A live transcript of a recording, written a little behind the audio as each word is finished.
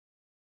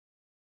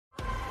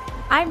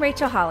I'm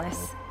Rachel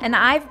Hollis, and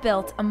I've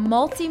built a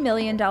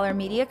multi-million-dollar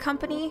media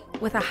company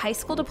with a high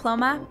school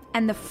diploma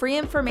and the free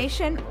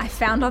information I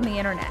found on the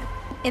internet.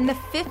 In the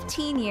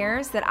 15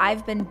 years that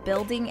I've been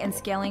building and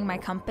scaling my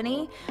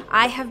company,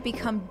 I have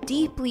become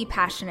deeply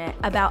passionate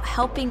about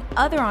helping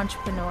other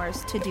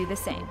entrepreneurs to do the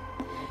same.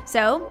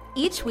 So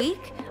each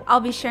week,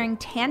 I'll be sharing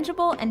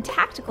tangible and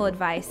tactical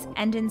advice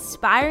and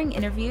inspiring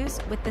interviews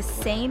with the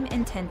same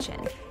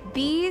intention.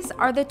 These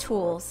are the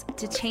tools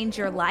to change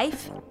your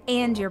life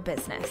and your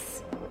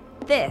business.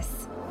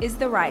 This is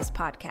the Rise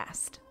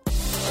Podcast.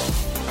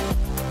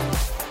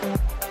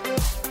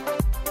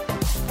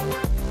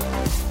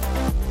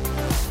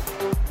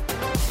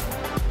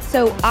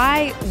 So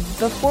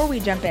before we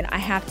jump in, I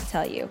have to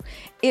tell you,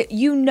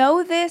 you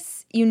know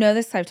this,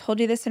 I've told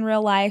you this in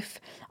real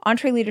life.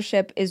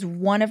 EntreLeadership is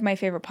one of my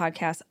favorite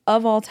podcasts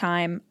of all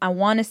time. I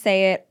want to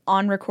say it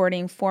on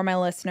recording for my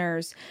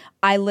listeners.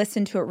 I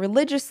listen to it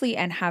religiously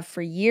and have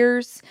for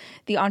years.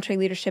 The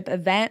EntreLeadership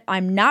event,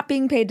 I'm not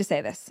being paid to say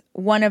this,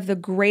 one of the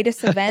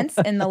greatest events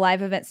in the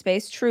live event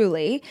space,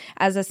 truly,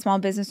 as a small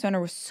business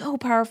owner, was so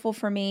powerful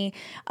for me.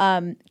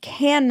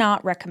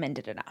 Cannot recommend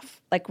it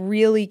enough.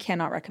 Really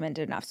cannot recommend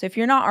it enough. So if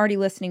you're not already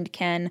listening to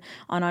Ken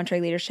on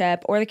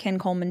EntreLeadership or the Ken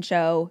Coleman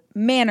Show,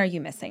 man, are you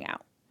missing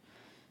out.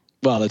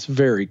 Wow, that's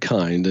very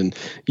kind, and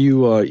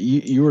you are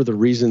the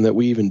reason that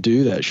we even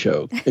do that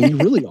show. And you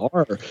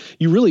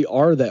really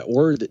are that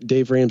word that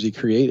Dave Ramsey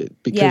created,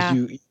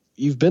 because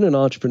you've been an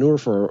entrepreneur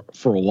for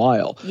a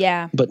while.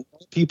 Yeah. But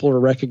people are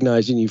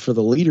recognizing you for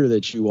the leader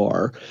that you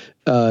are,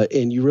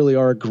 and you really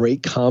are a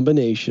great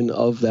combination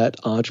of that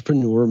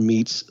entrepreneur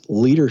meets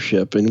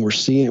leadership, and we're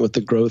seeing it with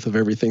the growth of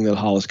everything that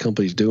Hollis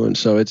Company's doing.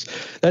 So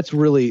that's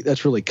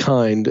really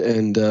kind,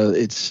 and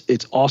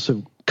it's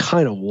also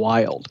kind of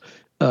wild.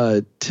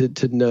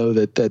 To know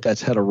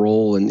that's had a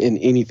role in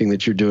anything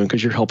that you're doing,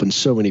 because you're helping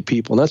so many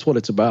people, and that's what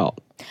it's about.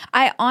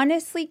 I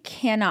honestly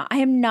cannot.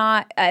 I'm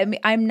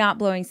not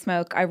blowing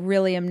smoke. I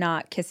really am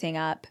not kissing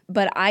up.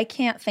 But I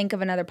can't think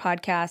of another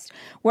podcast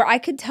where I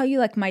could tell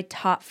you my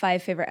top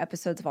 5 favorite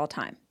episodes of all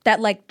time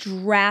that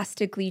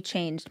drastically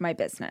changed my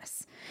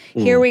business.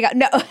 Here we go.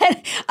 No,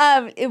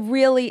 it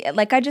really,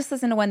 I just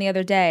listened to one the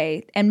other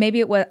day, and maybe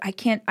it was,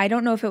 I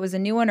don't know if it was a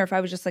new one or if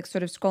I was just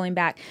sort of scrolling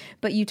back,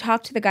 but you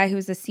talked to the guy who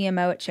was the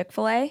CMO at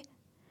Chick-fil-A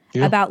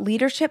about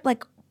leadership,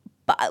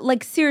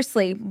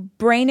 seriously,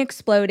 brain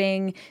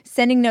exploding,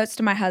 sending notes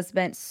to my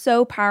husband,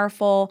 so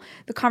powerful.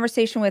 The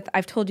conversation with,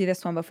 I've told you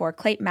this one before,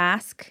 Clayton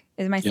Mask,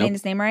 am I saying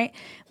his name right?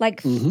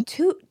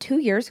 2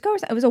 years ago,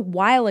 it was a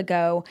while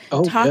ago,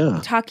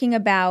 talking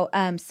about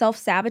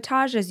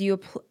self-sabotage as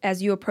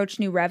you approach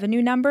new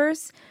revenue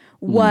numbers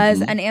was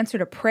an answer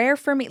to prayer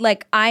for me.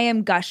 I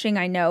am gushing,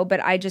 I know,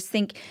 but I just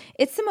think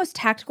it's the most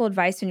tactical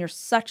advice, and you're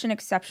such an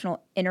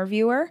exceptional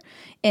interviewer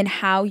in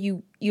how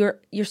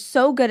you're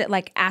so good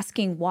at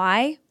asking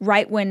why,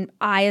 right when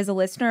I as a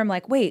listener am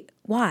wait,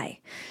 why?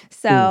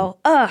 So,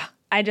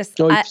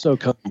 you're so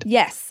kind.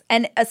 Yes.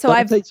 And so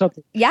I'll tell you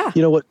something. Yeah.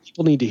 You know what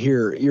people need to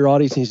hear, your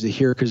audience needs to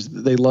hear, because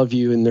they love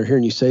you and they're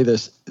hearing you say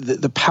this,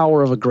 the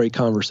power of a great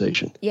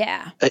conversation.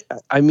 Yeah.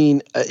 I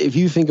mean, if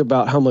you think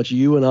about how much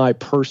you and I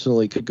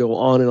personally could go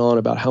on and on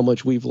about how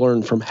much we've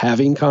learned from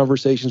having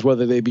conversations,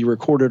 whether they be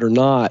recorded or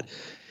not,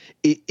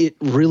 it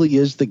really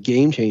is the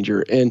game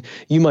changer. And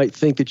you might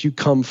think that you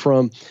come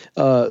from,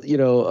 a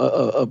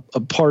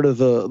part of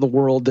the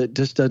world that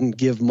just doesn't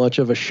give much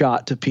of a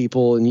shot to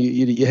people. And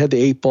you had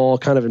the 8 ball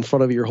kind of in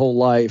front of you your whole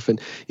life. And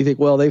you think,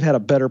 well, they've had a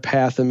better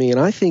path than me. And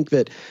I think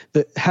that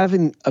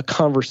having a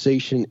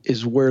conversation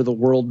is where the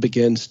world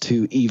begins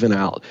to even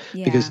out,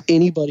 because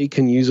anybody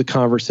can use a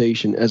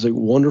conversation as a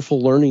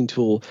wonderful learning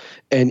tool.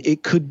 And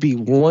it could be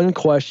one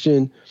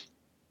question,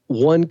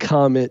 one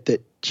comment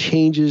that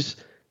changes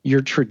your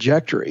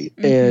trajectory,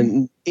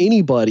 and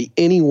anybody,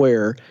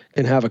 anywhere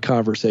can have a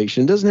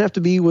conversation. It doesn't have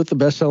to be with the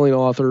best-selling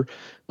author,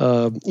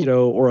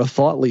 or a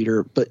thought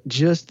leader, but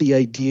just the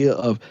idea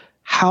of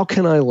how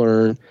can I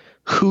learn,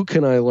 who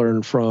can I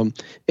learn from,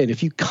 and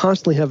if you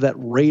constantly have that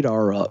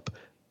radar up,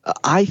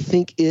 I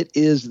think it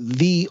is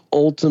the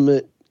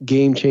ultimate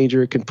game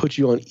changer. It can put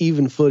you on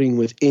even footing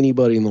with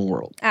anybody in the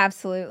world.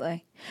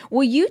 Absolutely.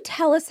 Will you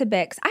tell us a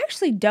bit? Because I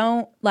actually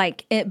don't,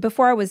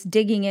 before I was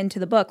digging into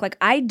the book,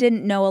 I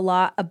didn't know a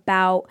lot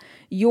about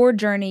your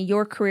journey,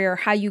 your career,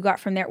 how you got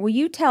from there. Will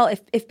you tell,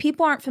 if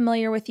people aren't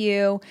familiar with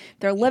you,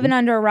 they're living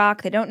under a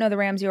rock, they don't know the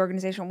Ramsey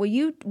organization, will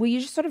you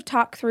just sort of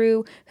talk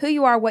through who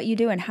you are, what you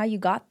do, and how you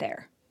got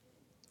there?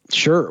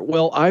 Sure.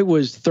 Well, I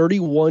was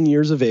 31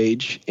 years of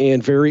age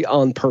and very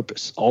on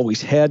purpose,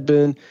 always had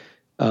been.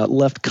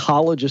 Left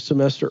college a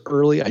semester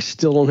early. I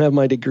still don't have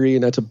my degree,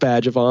 and that's a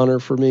badge of honor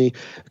for me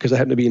because I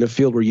happen to be in a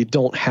field where you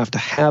don't have to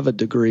have a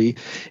degree.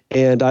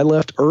 And I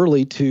left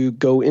early to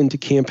go into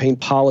campaign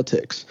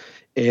politics.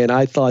 And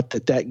I thought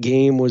that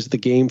game was the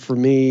game for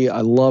me.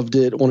 I loved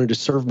it, wanted to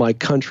serve my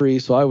country.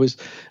 So I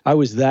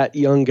was that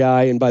young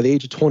guy. And by the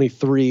age of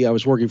 23, I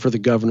was working for the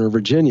governor of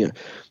Virginia.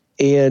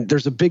 And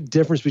there's a big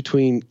difference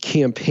between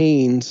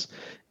campaigns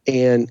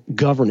and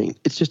governing.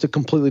 It's just a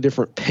completely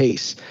different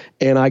pace.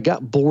 And I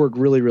got bored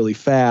really, really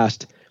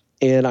fast.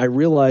 And I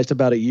realized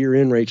about a year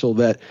in, Rachel,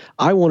 that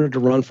I wanted to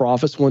run for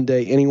office one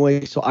day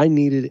anyway. So I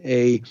needed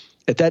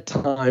at that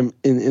time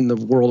in the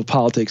world of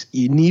politics,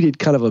 you needed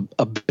kind of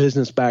a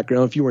business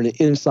background. If you were an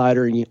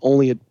insider and you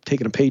only had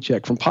taken a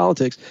paycheck from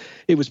politics,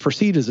 it was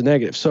perceived as a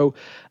negative. So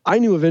I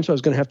knew eventually I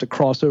was going to have to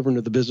cross over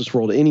into the business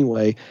world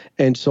anyway.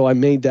 And so I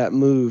made that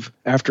move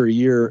after a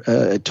year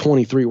at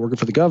 23 working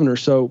for the governor.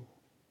 So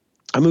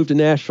I moved to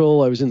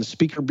Nashville. I was in the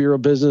speaker bureau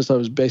business. I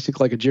was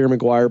basically like a Jerry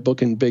Maguire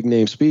booking big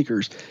name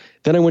speakers.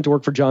 Then I went to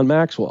work for John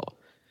Maxwell.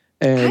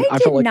 And I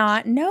did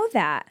not know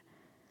that.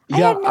 Yeah, I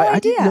had no idea. I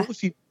didn't know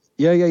if you.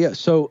 Yeah.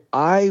 So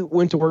I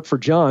went to work for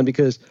John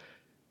because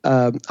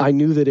I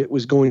knew that it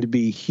was going to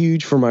be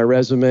huge for my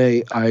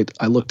resume. I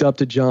looked up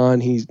to John.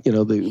 He's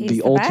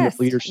the ultimate best.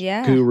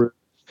 leadership guru.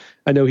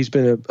 I know he's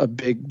been a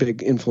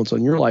big influence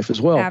on your life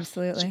as well.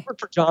 Absolutely. So I worked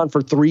for John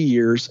for 3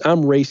 years.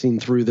 I'm racing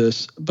through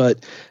this,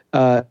 but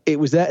it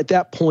was at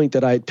that point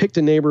that I had picked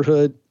a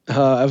neighborhood.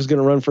 I was going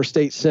to run for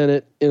state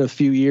senate in a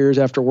few years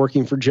after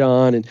working for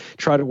John and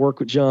try to work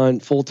with John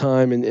full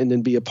time and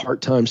then be a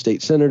part-time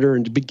state senator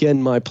and to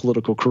begin my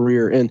political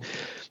career. And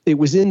it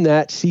was in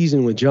that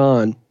season with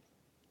John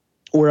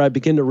where I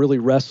began to really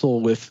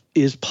wrestle with,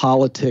 is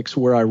politics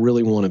where I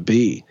really want to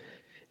be?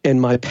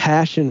 And my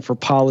passion for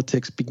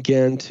politics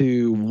began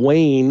to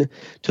wane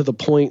to the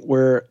point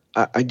where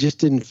I just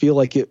didn't feel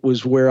like it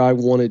was where I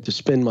wanted to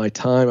spend my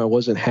time. I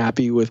wasn't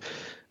happy with,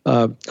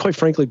 quite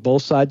frankly,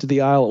 both sides of the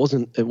aisle.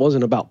 It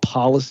wasn't about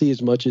policy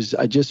as much as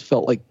I just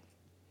felt like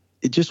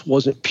it just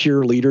wasn't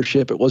pure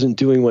leadership. It wasn't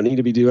doing what needed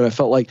to be doing. I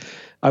felt like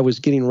I was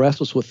getting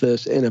restless with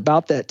this. And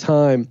about that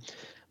time,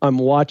 I'm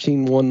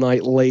watching one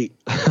night late.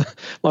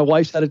 My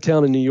wife's out of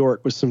town in New York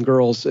with some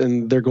girls,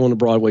 and they're going to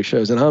Broadway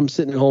shows. And I'm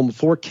sitting at home with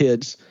 4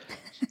 kids.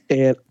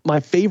 And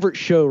my favorite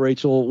show,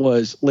 Rachel,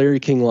 was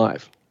Larry King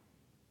Live.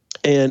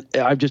 And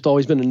I've just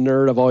always been a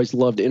nerd. I've always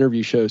loved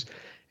interview shows.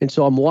 And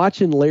so I'm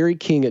watching Larry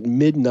King at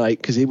midnight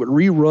because it would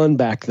rerun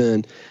back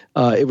then.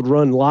 It would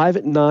run live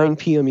at 9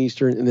 p.m.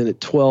 Eastern, and then at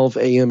 12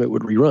 a.m. it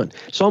would rerun.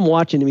 So I'm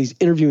watching him. He's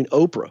interviewing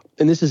Oprah.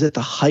 And this is at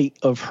the height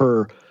of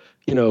her,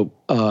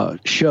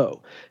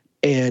 show.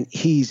 And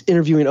he's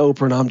interviewing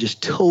Oprah, and I'm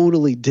just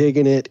totally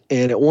digging it.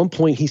 And at one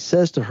point, he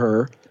says to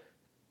her,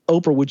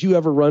 Oprah, would you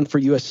ever run for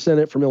U.S.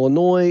 Senate from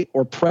Illinois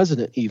or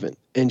president even?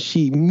 And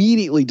she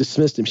immediately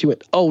dismissed him. She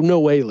went, oh, no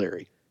way,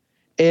 Larry.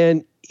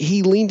 And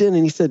he leaned in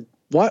and he said,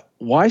 what?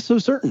 Why so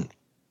certain?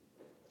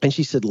 And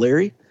she said,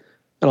 Larry,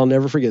 and I'll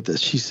never forget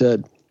this. She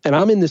said, and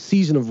I'm in this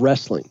season of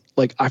wrestling.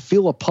 Like, I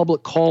feel a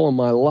public call on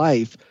my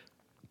life,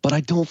 but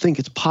I don't think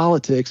it's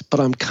politics, but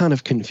I'm kind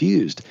of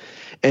confused.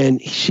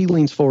 And she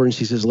leans forward and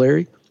she says,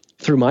 Larry,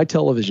 through my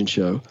television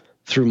show,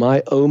 through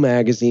my O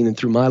magazine, and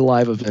through my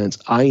live events,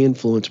 I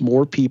influence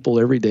more people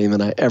every day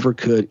than I ever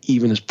could,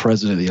 even as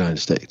president of the United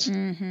States.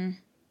 Mm-hmm.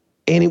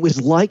 And it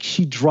was like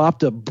she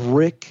dropped a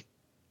brick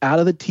out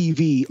of the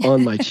TV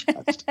on my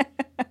chest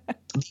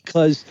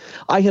because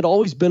I had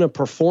always been a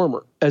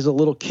performer as a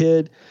little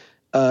kid.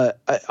 I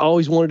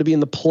always wanted to be in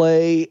the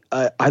play.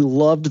 I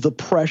loved the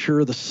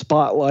pressure, the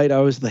spotlight. I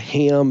was the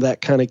ham, that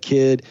kind of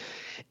kid.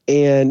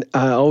 And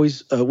I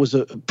always was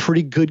a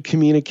pretty good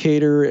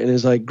communicator. And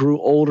as I grew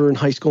older in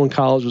high school and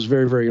college, was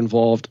very, very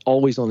involved,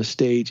 always on a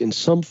stage in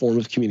some form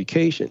of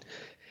communication.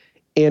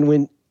 And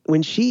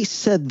when she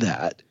said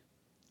that,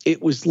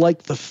 it was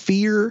like the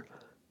fear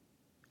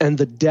and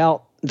the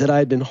doubt that I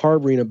had been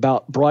harboring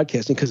about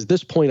broadcasting. Because at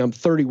this point, I'm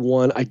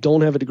 31. I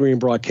don't have a degree in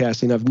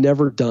broadcasting. I've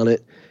never done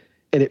it.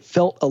 And it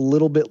felt a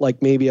little bit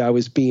like maybe I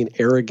was being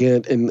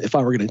arrogant. And if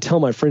I were going to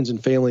tell my friends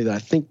and family that I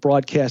think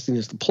broadcasting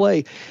is the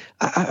play,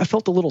 I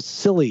felt a little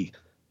silly,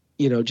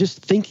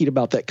 just thinking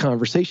about that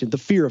conversation. The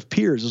fear of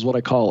peers is what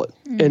I call it.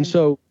 Mm-hmm. And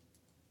so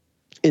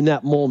in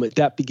that moment,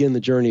 that began the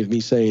journey of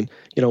me saying,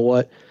 you know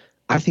what,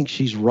 I think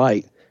she's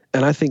right.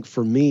 And I think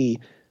for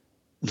me,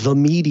 the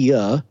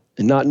media,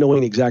 and not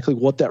knowing exactly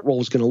what that role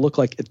is going to look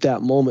like at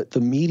that moment, the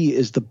media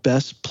is the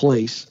best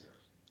place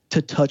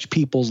to touch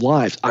people's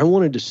lives. I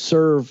wanted to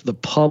serve the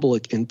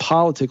public in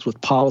politics with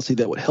policy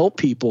that would help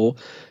people,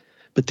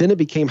 but then it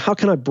became, how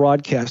can I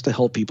broadcast to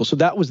help people? So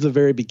that was the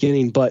very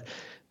beginning. But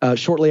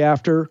shortly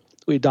after,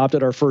 we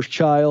adopted our first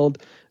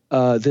child,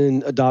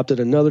 then adopted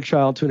another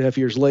child 2.5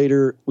 years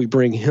later. We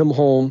bring him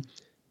home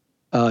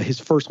his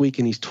first week,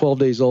 and he's 12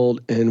 days old,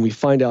 and we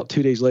find out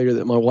 2 days later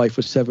that my wife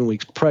was 7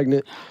 weeks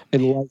pregnant,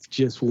 and life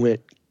just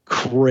went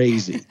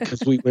crazy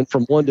because we went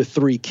from 1 to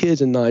 3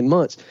 kids in 9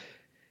 months.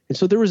 And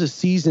so there was a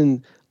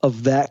season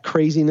of that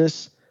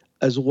craziness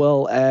as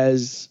well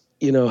as,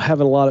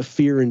 having a lot of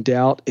fear and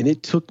doubt. And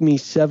it took me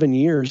 7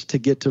 years to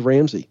get to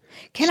Ramsey.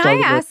 Can I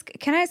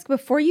ask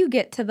before you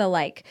get to the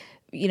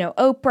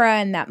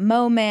Oprah and that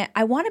moment,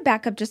 I want to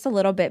back up just a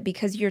little bit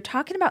because you're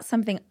talking about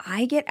something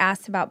I get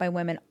asked about by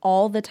women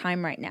all the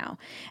time right now.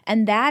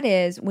 And that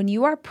is when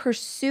you are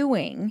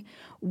pursuing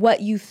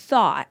what you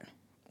thought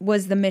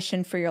was the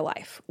mission for your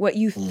life, what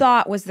you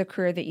thought was the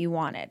career that you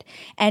wanted.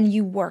 And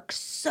you work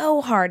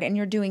so hard and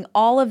you're doing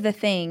all of the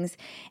things.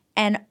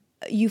 And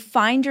you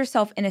find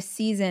yourself in a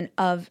season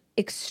of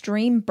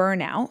extreme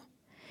burnout.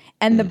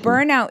 And the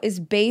burnout is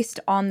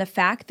based on the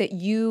fact that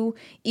you,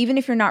 even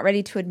if you're not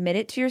ready to admit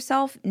it to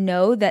yourself,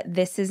 know that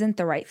this isn't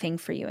the right thing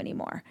for you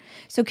anymore.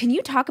 So can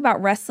you talk about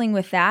wrestling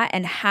with that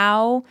and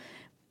how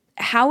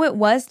it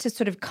was to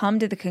sort of come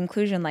to the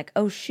conclusion like,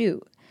 oh,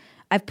 shoot,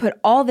 I've put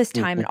all this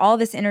time and all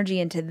this energy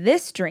into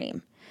this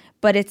dream,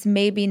 but it's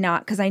maybe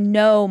not, because I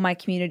know my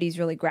community is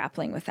really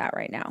grappling with that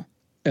right now.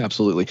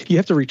 Absolutely. You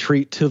have to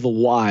retreat to the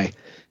why.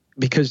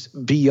 Because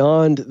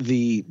beyond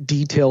the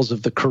details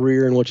of the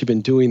career and what you've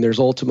been doing, there's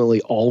ultimately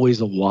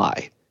always a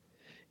why.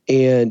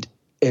 And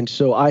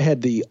so I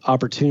had the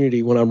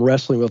opportunity when I'm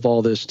wrestling with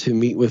all this to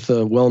meet with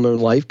a well-known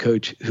life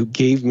coach who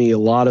gave me a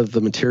lot of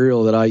the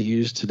material that I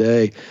use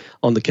today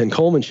on the Ken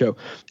Coleman show.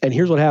 And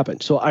here's what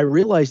happened. So I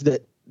realized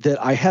that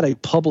I had a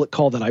public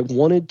call that I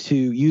wanted to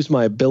use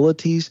my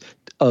abilities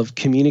of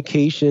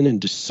communication and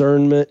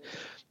discernment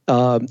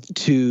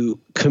to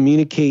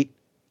communicate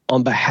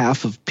on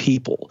behalf of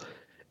people.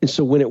 And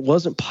so when it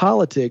wasn't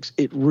politics,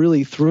 it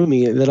really threw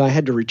me that I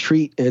had to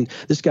retreat. And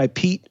this guy,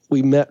 Pete,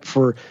 we met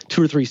for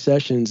 2 or 3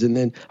 sessions. And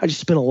then I just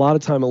spent a lot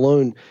of time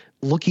alone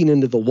looking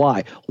into the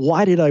why.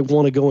 Why did I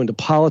want to go into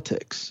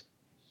politics?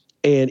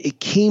 And it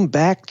came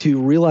back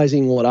to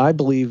realizing what I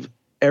believe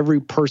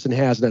every person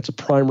has, and that's a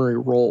primary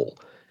role.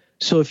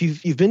 So if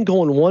you've been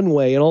going one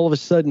way and all of a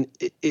sudden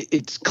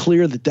it's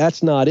clear that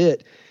that's not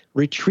it,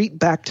 retreat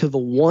back to the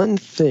one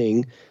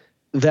thing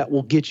that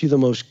will get you the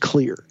most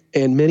clear.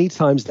 And many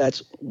times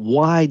that's,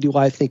 why do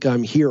I think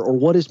I'm here? Or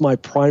what is my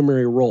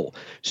primary role?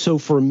 So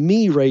for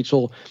me,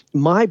 Rachel,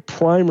 my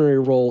primary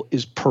role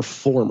is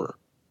performer.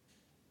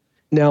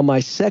 Now, my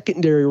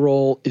secondary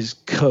role is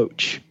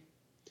coach.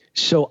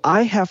 So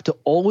I have to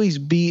always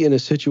be in a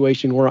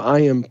situation where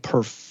I am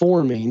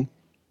performing,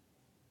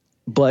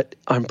 but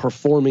I'm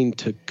performing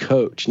to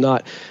coach.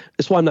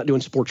 That's why I'm not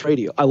doing sports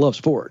radio. I love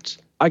sports.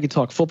 I could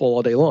talk football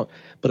all day long.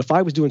 But if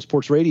I was doing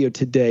sports radio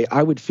today,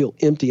 I would feel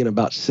empty in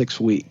about 6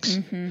 weeks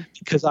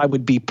because I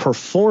would be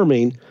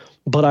performing,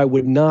 but I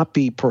would not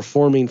be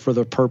performing for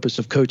the purpose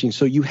of coaching.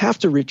 So you have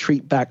to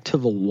retreat back to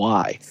the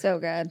why. So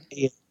good.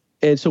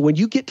 And so when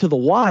you get to the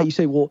why, you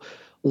say, well,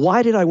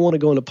 why did I want to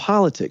go into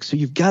politics? So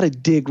you've got to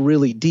dig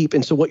really deep.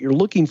 And so what you're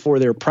looking for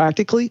there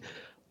practically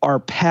are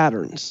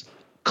patterns,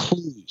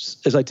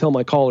 clues, as I tell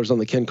my callers on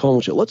the Ken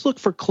Coleman show. Let's look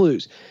for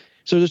clues.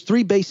 So there's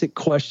 3 basic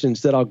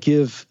questions that I'll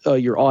give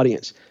your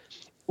audience.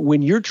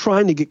 When you're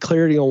trying to get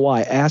clarity on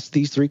why, ask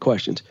these 3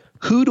 questions.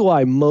 Who do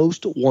I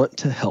most want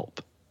to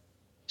help?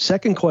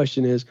 Second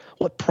question is,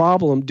 what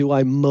problem do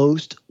I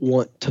most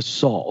want to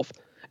solve?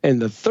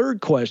 And the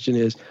third question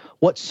is,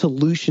 what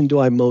solution do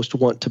I most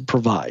want to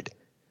provide?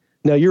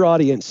 Now, your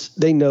audience,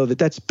 they know that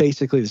that's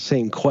basically the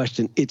same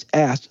question. It's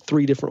asked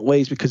 3 different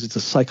ways because it's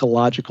a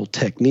psychological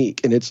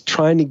technique, and it's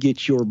trying to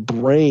get your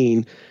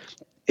brain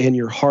and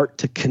your heart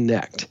to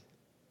connect.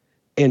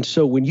 And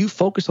so when you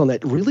focus on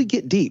that, really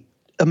get deep.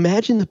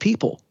 Imagine the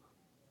people.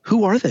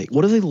 Who are they?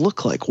 What do they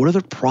look like? What are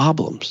their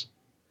problems?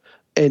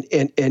 And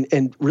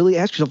really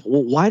ask yourself,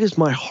 well, why does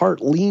my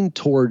heart lean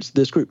towards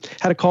this group?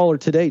 Had a caller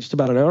today, just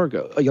about an hour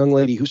ago, a young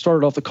lady who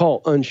started off the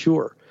call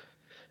unsure.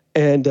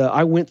 And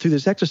I went through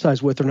this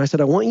exercise with her, and I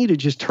said, I want you to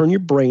just turn your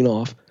brain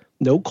off.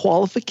 No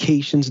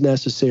qualifications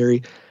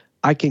necessary.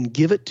 I can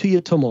give it to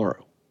you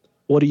tomorrow.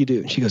 What do you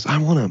do? And she goes, I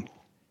want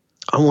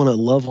to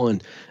love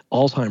on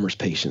Alzheimer's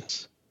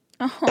patients.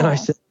 Oh. And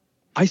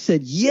I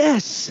said,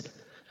 yes.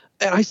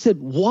 And I said,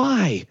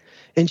 why?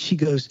 And she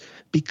goes,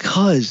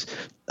 because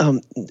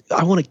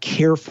I want to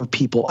care for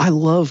people. I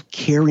love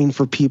caring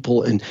for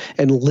people and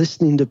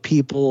listening to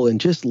people and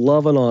just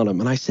loving on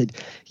them. And I said,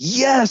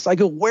 yes. I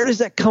go, where does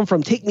that come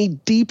from? Take me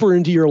deeper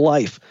into your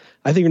life.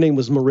 I think her name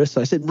was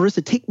Marissa. I said,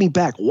 Marissa, take me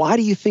back. Why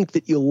do you think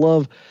that you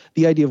love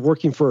the idea of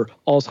working for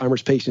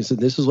Alzheimer's patients? And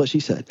this is what she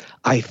said.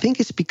 I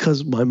think it's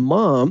because my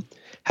mom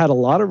had a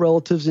lot of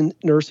relatives in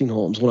nursing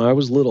homes when I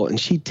was little, and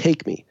she'd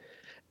take me.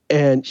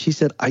 And she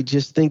said, I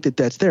just think that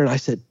that's there. And I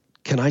said,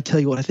 can I tell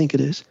you what I think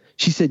it is?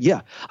 She said,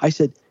 yeah. I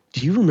said,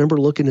 do you remember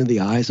looking in the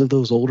eyes of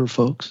those older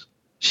folks?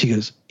 She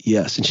goes,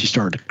 yes. And she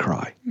started to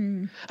cry.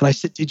 And I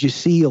said, did you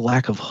see a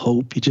lack of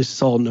hope? You just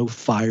saw no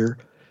fire,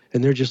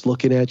 and they're just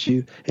looking at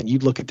you, and you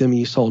look at them and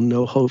you saw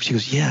no hope. She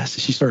goes, yes.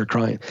 And she started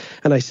crying.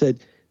 And I said,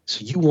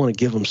 so you want to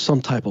give them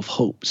some type of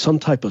hope, some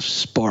type of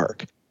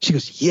spark? She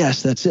goes,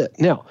 yes, that's it.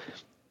 Now,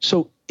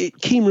 so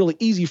it came really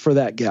easy for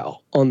that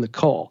gal on the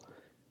call.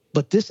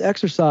 But this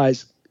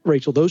exercise,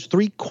 Rachel, those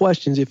 3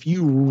 questions, if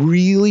you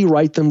really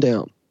write them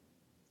down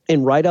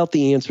and write out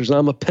the answers, and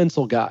I'm a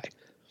pencil guy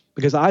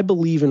because I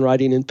believe in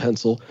writing in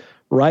pencil,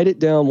 write it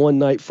down one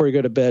night before you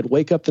go to bed,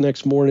 wake up the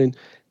next morning,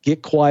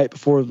 get quiet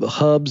before the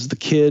hubs, the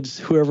kids,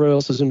 whoever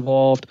else is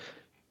involved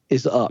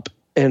is up,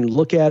 and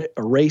look at it,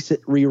 erase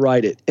it,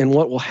 rewrite it. And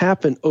what will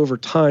happen over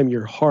time,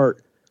 your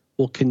heart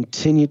will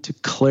continue to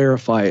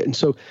clarify it. And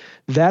so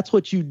that's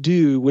what you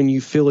do when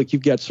you feel like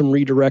you've got some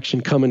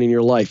redirection coming in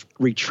your life.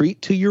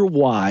 Retreat to your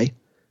why,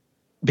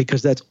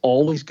 because that's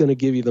always going to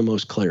give you the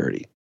most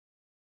clarity.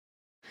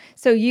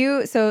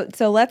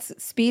 So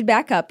let's speed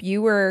back up.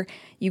 You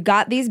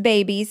got these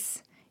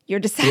babies. You're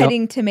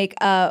deciding to make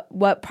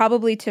what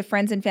probably to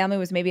friends and family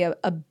was maybe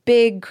a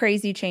big,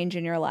 crazy change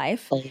in your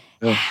life. Oh,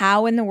 yeah.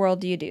 How in the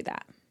world do you do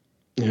that?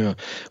 Yeah.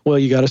 Well,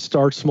 you got to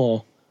start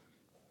small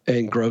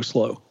and grow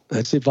slow.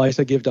 That's the advice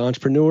I give to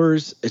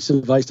entrepreneurs. It's the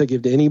advice I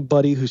give to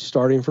anybody who's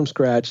starting from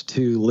scratch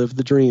to live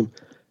the dream.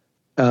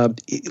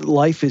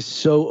 Life is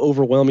so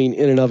overwhelming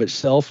in and of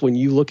itself. When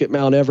you look at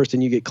Mount Everest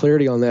and you get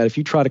clarity on that, if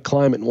you try to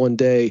climb it in one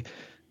day,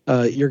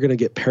 you're going to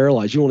get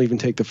paralyzed. You won't even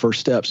take the first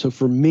step. So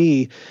for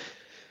me,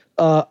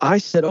 I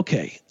said,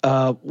 okay,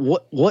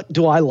 what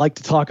do I like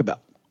to talk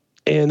about?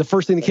 And the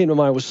first thing that came to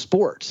mind was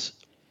sports.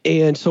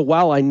 And so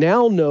while I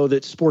now know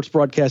that sports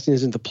broadcasting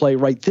isn't the play,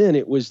 right then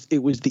it was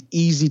the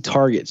easy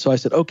target. So I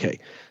said, okay,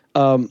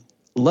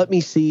 let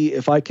me see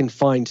if I can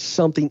find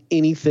something,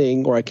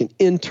 anything, or I can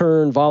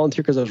intern,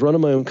 volunteer, because I was running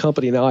my own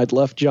company. Now I'd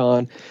left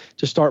John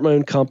to start my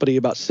own company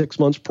about 6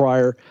 months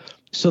prior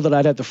so that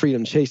I'd have the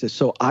freedom to chase this.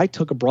 So I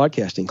took a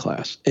broadcasting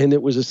class, and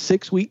it was a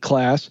 6-week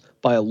class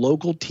by a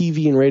local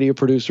TV and radio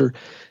producer.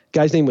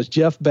 Guy's name was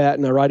Jeff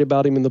Batten. I write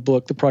about him in the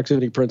book, The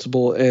Proximity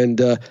Principle.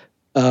 And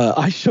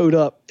I showed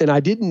up, and I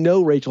didn't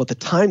know, Rachel, at the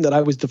time that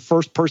I was the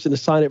first person to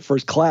sign up for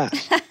his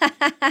class.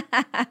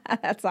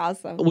 That's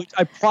awesome. Which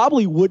I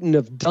probably wouldn't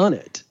have done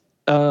it,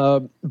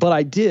 but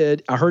I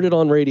did. I heard it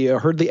on radio. I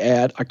heard the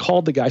ad. I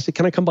called the guy. I said,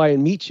 can I come by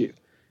and meet you?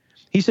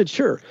 He said,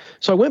 sure.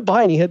 So I went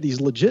by, and he had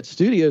these legit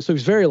studios, so he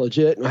was very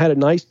legit. And I had a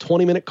nice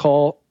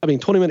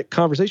 20-minute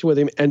conversation with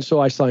him, and so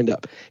I signed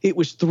up. It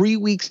was 3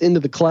 weeks into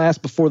the class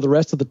before the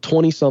rest of the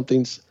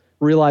 20-somethings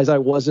realized I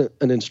wasn't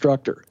an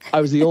instructor.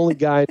 I was the only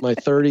guy in my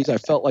 30s. I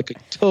felt like a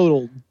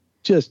total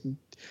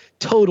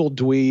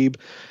dweeb.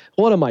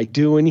 What am I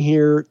doing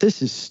here?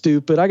 This is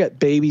stupid. I got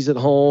babies at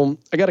home.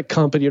 I got a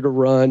company to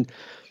run.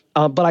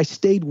 But I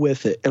stayed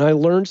with it, and I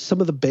learned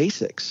some of the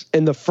basics.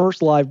 And the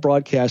first live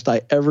broadcast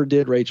I ever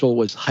did, Rachel,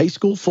 was high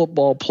school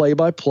football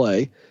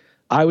play-by-play.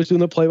 I was doing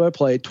the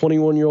play-by-play. A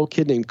 21-year-old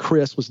kid named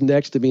Chris was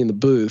next to me in the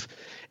booth,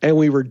 and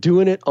we were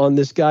doing it on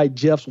this guy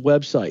Jeff's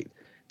website.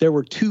 There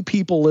were 2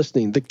 people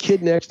listening, the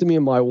kid next to me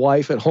and my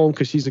wife at home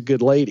because she's a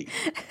good lady.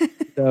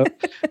 So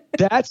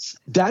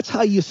that's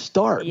how you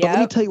start. Yep. But let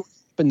me tell you what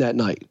happened that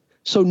night.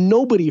 So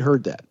nobody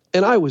heard that,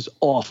 and I was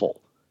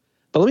awful.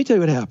 But let me tell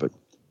you what happened.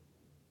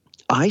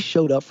 I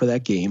showed up for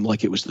that game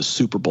like it was the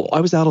Super Bowl.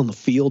 I was out on the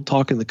field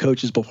talking to the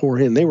coaches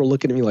beforehand. They were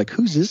looking at me like,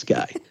 who's this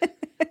guy?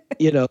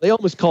 They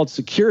almost called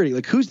security.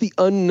 Like, who's the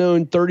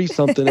unknown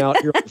 30-something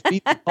out here on the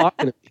field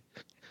talking to me?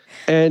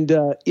 And,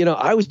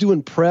 I was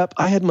doing prep.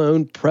 I had my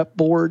own prep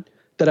board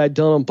that I'd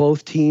done on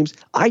both teams.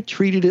 I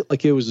treated it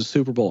like it was a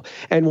Super Bowl.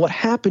 And what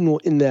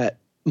happened in that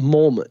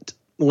moment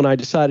when I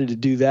decided to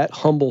do that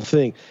humble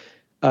thing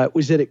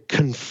was that it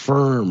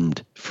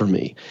confirmed for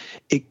me.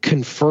 It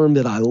confirmed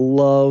that I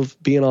love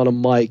being on a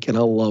mic and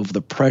I love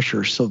the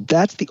pressure. So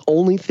that's the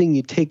only thing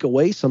you take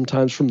away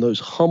sometimes from those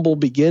humble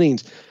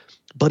beginnings.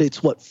 But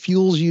it's what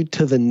fuels you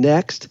to the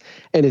next,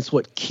 and it's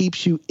what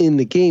keeps you in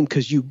the game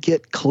because you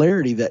get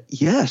clarity that,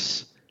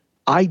 yes,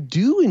 I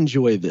do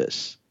enjoy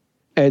this.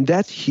 And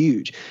that's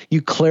huge.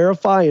 You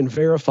clarify and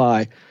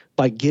verify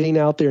by getting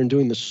out there and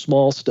doing the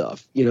small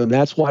stuff. And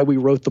that's why we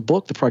wrote the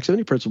book, The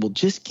Proximity Principle.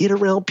 Just get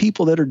around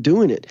people that are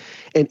doing it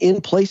and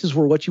in places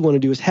where what you want to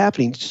do is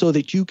happening so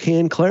that you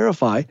can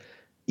clarify,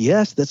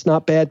 yes, that's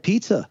not bad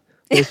pizza.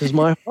 This is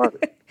my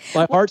heart.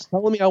 My heart's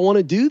telling me I want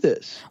to do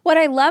this. What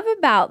I love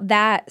about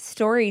that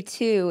story,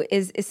 too,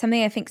 is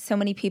something I think so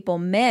many people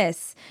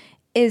miss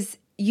is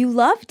you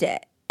loved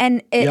it.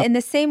 And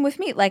the same with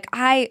me. Like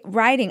I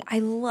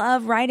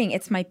love writing.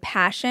 It's my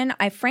passion.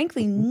 I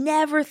frankly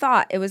never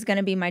thought it was going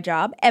to be my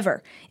job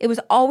ever. It was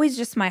always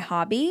just my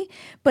hobby.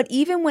 But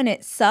even when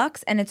it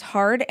sucks and it's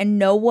hard and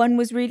no one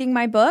was reading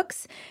my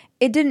books,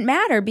 it didn't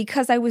matter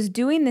because I was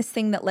doing this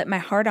thing that lit my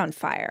heart on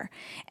fire.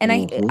 And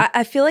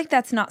I feel like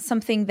that's not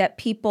something that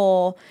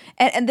people,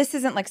 and this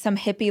isn't like some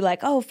hippie like,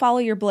 oh, follow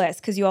your bliss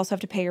because you also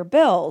have to pay your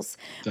bills.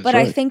 That's right.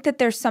 I think that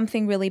there's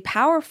something really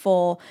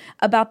powerful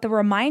about the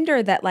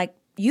reminder that like,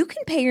 you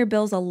can pay your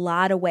bills a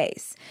lot of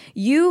ways.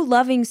 You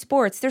loving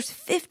sports, there's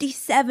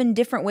 57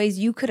 different ways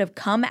you could have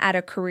come at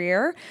a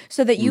career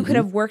so that you could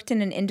have worked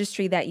in an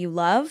industry that you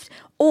loved,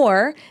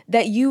 or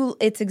that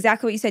it's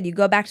exactly what you said. You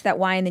go back to that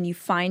why and then you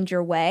find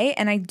your way.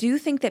 And I do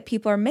think that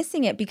people are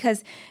missing it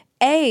because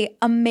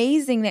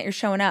amazing that you're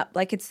showing up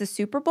like it's the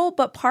Super Bowl,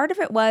 but part of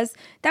it was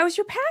that was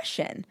your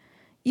passion.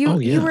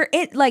 You were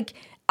it like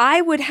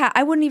I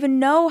wouldn't even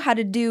know how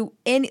to do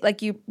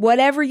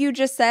whatever you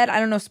just said. I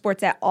don't know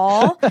sports at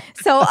all.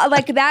 So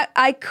like that,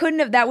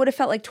 that would have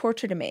felt like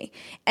torture to me.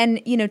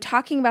 And,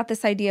 talking about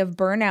this idea of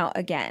burnout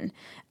again,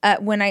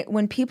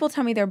 when people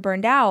tell me they're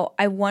burned out,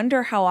 I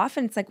wonder how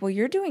often it's like, well,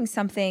 you're doing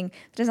something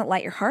that doesn't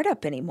light your heart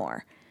up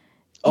anymore.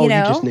 You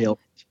just nailed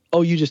it.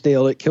 Oh, you just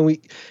nailed it.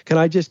 Can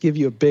I just give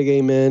you a big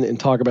amen and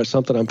talk about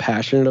something I'm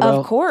passionate about?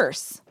 Of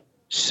course.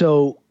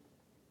 So,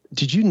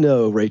 did you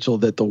know, Rachel,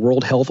 that the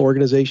World Health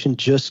Organization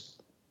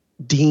just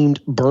deemed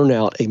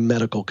burnout a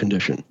medical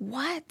condition?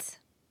 What?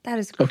 That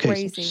is Okay,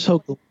 crazy.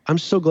 so I'm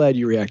so glad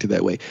you reacted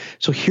that way.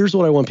 So here's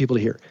what I want people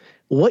to hear.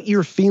 What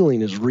you're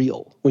feeling is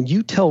real. When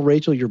you tell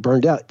Rachel you're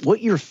burned out,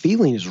 what you're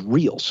feeling is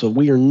real. So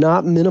we are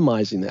not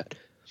minimizing that.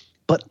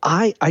 But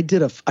I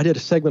did a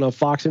segment on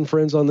Fox and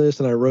Friends on this,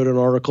 and I wrote an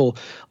article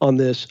on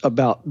this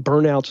about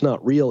burnout's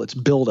not real, it's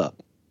buildup.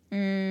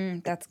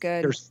 That's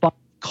good. There's 5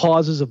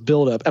 causes of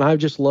buildup, and I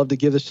just love to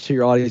give this to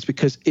your audience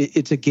because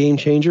it's a game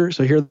changer.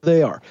 So here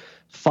they are.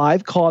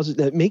 5 causes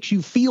that makes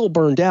you feel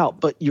burned out,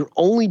 but you're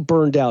only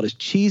burned out, as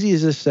cheesy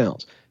as this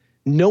sounds.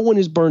 No one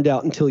is burned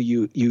out until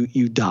you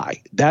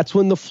die. That's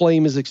when the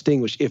flame is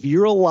extinguished. If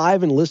you're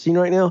alive and listening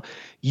right now,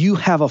 you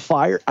have a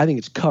fire. I think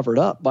it's covered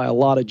up by a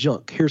lot of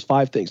junk. Here's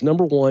 5 things.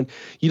 Number 1,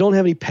 you don't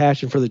have any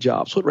passion for the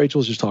job. That's what Rachel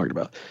was just talking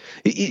about.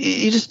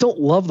 You just don't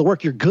love the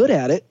work. You're good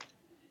at it,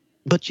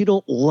 but you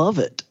don't love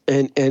it.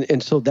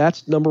 And so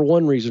that's number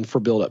 1 reason for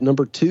buildup.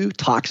 Number 2,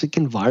 toxic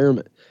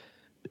environment.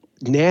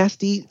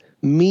 Nasty,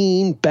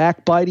 mean,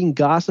 backbiting,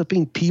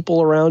 gossiping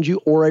people around you,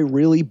 or a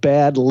really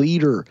bad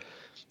leader.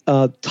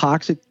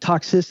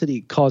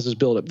 Toxicity causes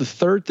buildup. The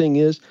third thing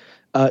is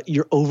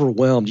you're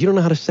overwhelmed. You don't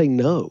know how to say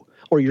no,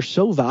 or you're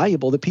so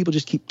valuable that people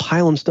just keep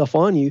piling stuff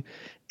on you,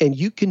 and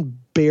you can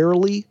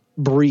barely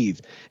breathe.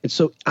 And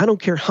so I don't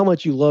care how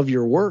much you love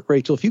your work,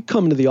 Rachel. If you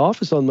come into the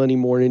office on Monday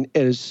morning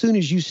and as soon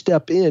as you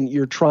step in,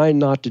 you're trying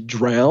not to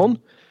drown,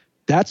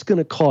 that's going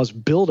to cause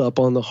buildup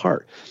on the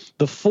heart.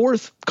 The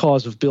fourth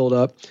cause of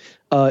buildup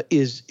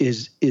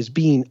is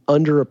being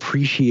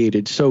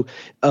underappreciated. So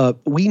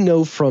we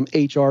know from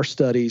HR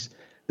studies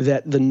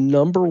that the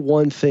number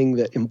 1 thing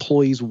that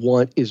employees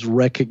want is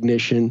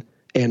recognition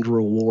and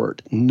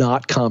reward,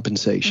 not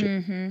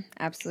compensation. Mm-hmm.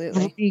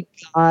 Absolutely. Every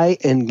guy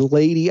and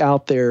lady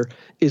out there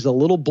is a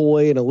little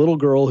boy and a little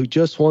girl who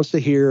just wants to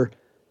hear,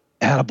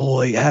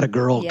 attaboy,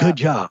 attagirl, good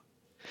job.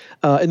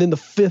 And then the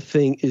 5th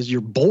thing is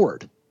you're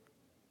bored.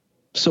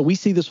 So we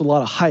see this with a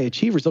lot of high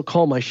achievers. They'll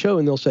call my show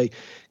and they'll say,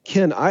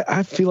 Ken,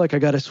 I feel like I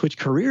got to switch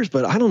careers,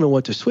 but I don't know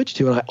what to switch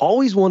to. And I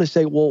always want to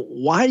say, well,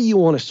 why do you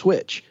want to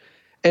switch?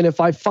 And if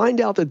I find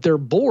out that they're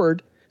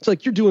bored, it's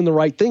like you're doing the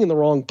right thing in the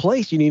wrong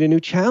place. You need a new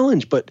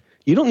challenge, but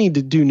you don't need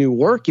to do new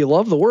work. You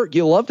love the work.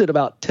 You loved it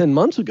about 10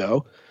 months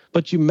ago,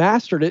 but you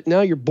mastered it.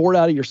 Now you're bored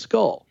out of your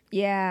skull.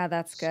 Yeah,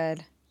 that's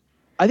good.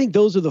 I think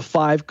those are the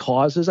 5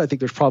 causes. I think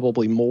there's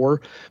probably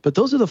more, but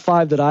those are the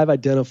 5 that I've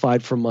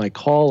identified from my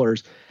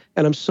callers.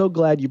 And I'm so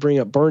glad you bring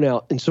up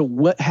burnout. And so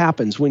what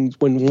happens when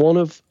one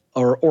of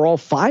or all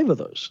 5 of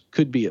those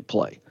could be at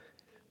play?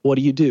 What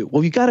do you do?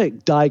 Well, you got to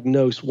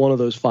diagnose one of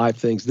those 5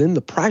 things. Then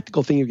the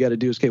practical thing you've got to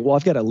do is, okay, well,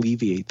 I've got to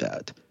alleviate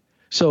that.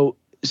 So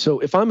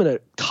if I'm in a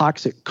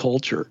toxic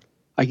culture,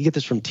 I can get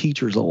this from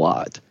teachers a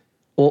lot.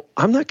 Well,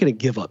 I'm not going to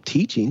give up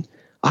teaching.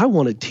 I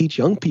want to teach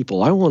young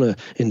people. I want to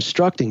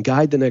instruct and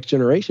guide the next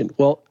generation.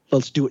 Well,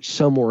 let's do it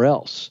somewhere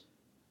else.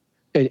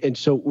 And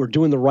so we're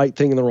doing the right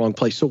thing in the wrong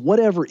place. So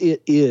whatever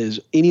it is,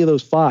 any of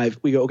those 5,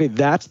 we go, okay,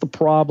 that's the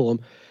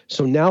problem.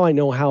 So now I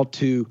know how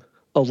to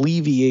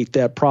alleviate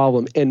that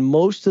problem. And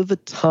most of the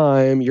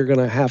time, you're going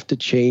to have to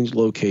change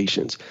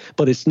locations.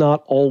 But it's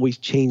not always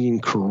changing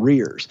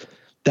careers.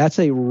 That's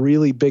a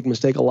really big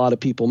mistake a lot of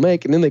people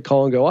make. And then they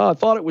call and go, oh, I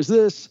thought it was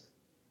this.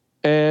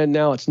 And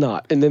now it's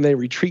not. And then they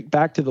retreat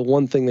back to the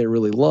one thing they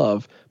really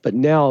love, but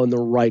now in the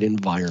right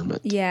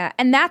environment. Yeah.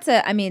 And that's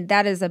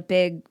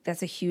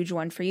a huge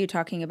one for you,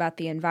 talking about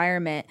the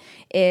environment.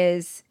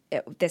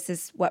 This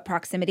is what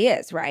proximity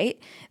is, right?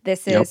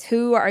 This is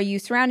who are you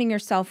surrounding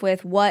yourself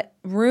with? What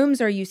rooms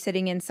are you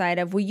sitting inside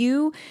of? Will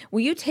you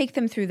take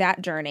them through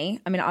that journey?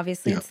 I mean,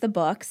 obviously it's the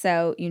book,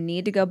 so you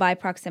need to go buy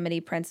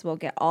Proximity Principle,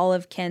 get all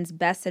of Ken's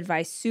best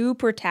advice,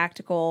 super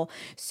tactical,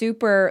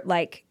 super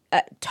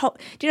do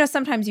you know,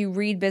 sometimes you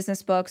read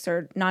business books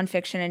or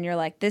nonfiction and you're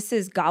like, this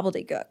is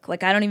gobbledygook.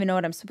 Like, I don't even know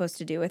what I'm supposed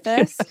to do with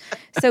this.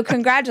 So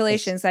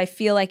congratulations. I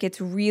feel like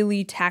it's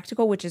really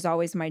tactical, which is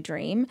always my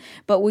dream.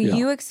 But will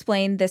you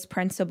explain this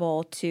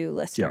principle to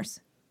listeners?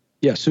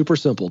 Yeah, super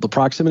simple. The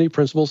proximity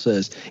principle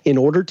says, in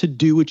order to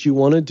do what you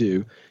want to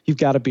do, you've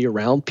got to be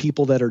around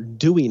people that are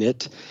doing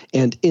it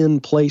and in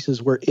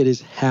places where it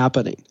is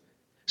happening.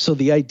 So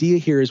the idea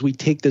here is we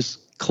take this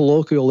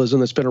colloquialism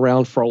that's been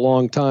around for a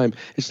long time.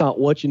 It's not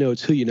what you know,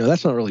 it's who you know.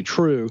 That's not really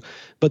true,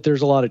 but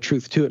there's a lot of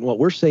truth to it. And what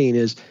we're saying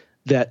is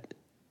that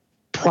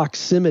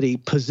proximity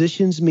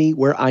positions me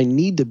where I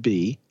need to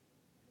be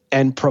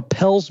and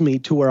propels me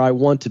to where I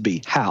want to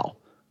be. How?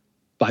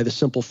 By the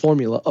simple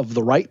formula of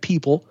the right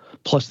people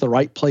plus the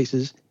right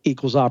places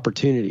equals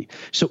opportunity.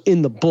 So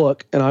in the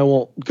book, and I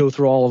won't go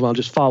through all of them, I'll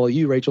just follow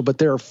you, Rachel, but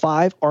there are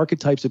 5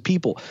 archetypes of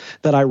people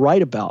that I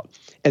write about.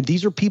 And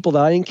these are people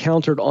that I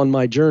encountered on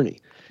my journey.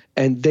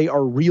 And they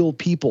are real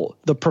people.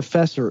 The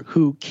professor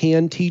who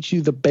can teach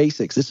you the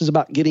basics. This is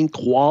about getting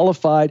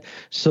qualified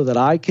so that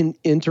I can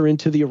enter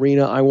into the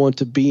arena I want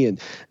to be in.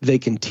 They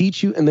can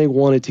teach you and they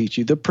want to teach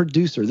you. The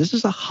producer. This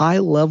is a high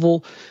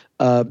level.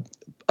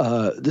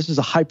 This is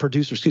a high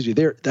producer. Excuse me.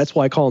 That's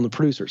why I call them the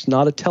producer. It's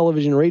not a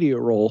television radio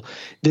role.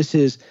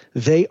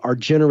 They are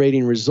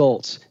generating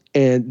results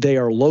and they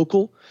are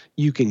local.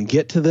 You can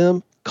get to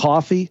them.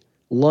 Coffee,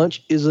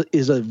 Lunch is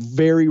a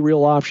very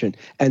real option.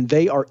 And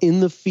they are in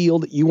the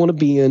field that you want to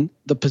be in,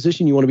 the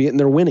position you want to be in, and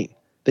they're winning.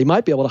 They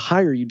might be able to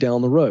hire you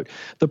down the road.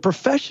 The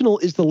professional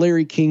is the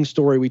Larry King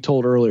story we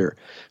told earlier.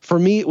 For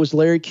me, it was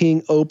Larry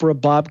King, Oprah,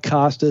 Bob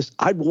Costas.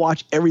 I'd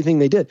watch everything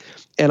they did,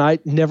 and I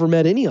never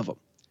met any of them.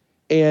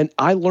 And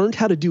I learned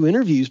how to do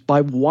interviews by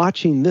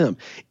watching them.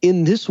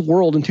 In this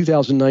world in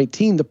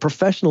 2019, the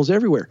professional's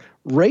everywhere.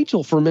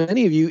 Rachel, for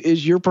many of you,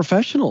 is your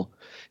professional.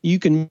 You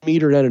can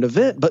meet her at an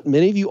event, but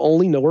many of you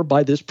only know her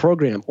by this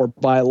program or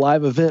by a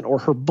live event or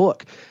her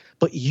book.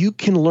 But you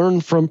can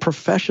learn from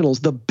professionals,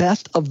 the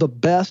best of the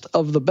best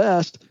of the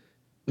best,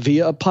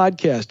 via a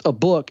podcast, a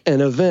book, an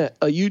event,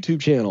 a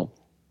YouTube channel,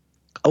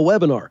 a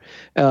webinar.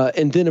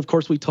 And then, of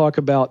course, we talk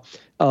about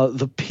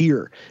the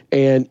peer.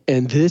 And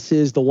this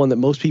is the one that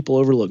most people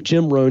overlook.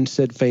 Jim Rohn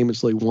said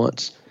famously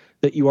once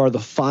that you are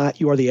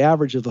the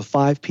average of the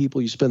 5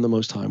 people you spend the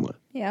most time with.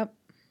 Yep.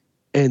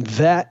 And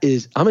that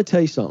is, I'm going to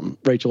tell you something,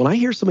 Rachel. When I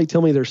hear somebody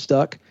tell me they're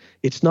stuck,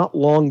 it's not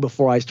long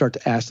before I start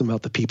to ask them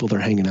about the people they're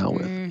hanging out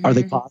with. Mm-hmm. Are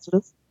they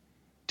positive?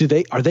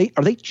 Are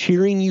they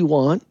cheering you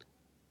on?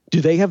 Do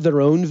they have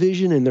their own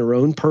vision and their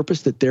own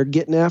purpose that they're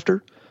getting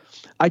after?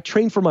 I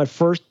trained for my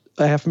first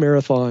half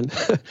marathon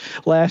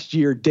last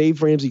year.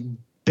 Dave Ramsey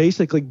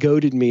basically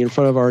goaded me in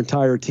front of our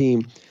entire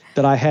team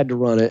that I had to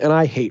run it, and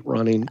I hate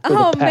running.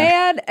 Oh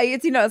man,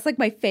 it's like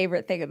my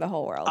favorite thing in the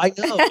whole world. I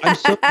know. I'm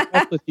so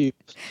impressed with you.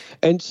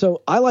 And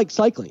so I like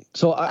cycling.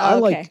 So I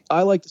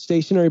like the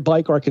stationary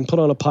bike, or I can put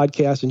on a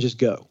podcast and just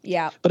go.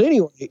 Yeah. But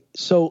anyway,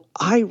 so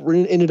I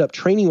ended up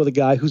training with a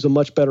guy who's a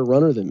much better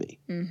runner than me.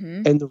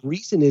 Mm-hmm. And the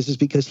reason is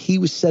because he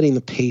was setting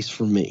the pace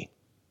for me.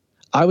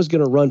 I was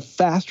going to run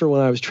faster when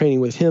I was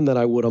training with him than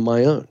I would on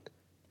my own.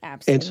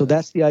 Absolutely. And so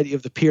that's the idea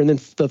of the peer. And then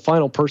the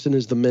final person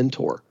is the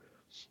mentor.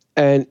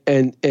 And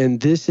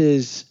this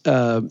is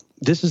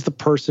the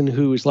person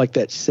who is like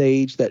that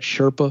sage, that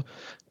Sherpa,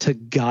 to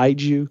guide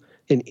you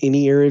in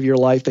any area of your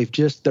life.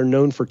 They're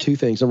known for 2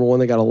 things. Number one,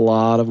 they got a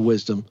lot of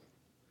wisdom,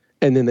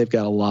 and then they've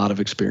got a lot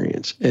of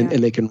experience, and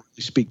they can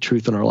really speak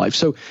truth in our life.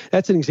 So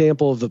that's an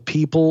example of the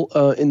people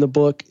in the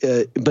book,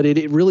 but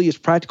it really is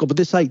practical. But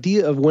this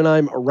idea of when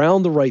I'm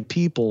around the right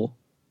people,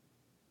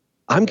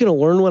 I'm going to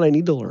learn what I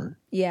need to learn.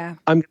 Yeah.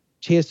 I'm going to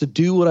get a chance to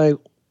do what I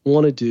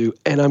want to do,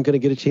 and I'm going to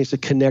get a chance to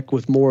connect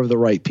with more of the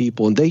right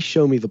people, and they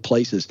show me the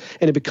places,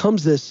 and it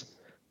becomes this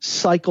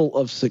cycle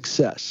of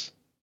success.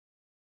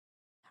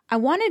 I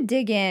want to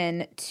dig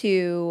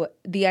into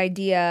the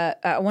idea,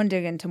 I want to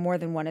dig into more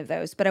than one of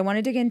those, but I want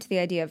to dig into the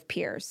idea of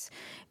peers,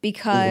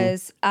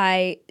 because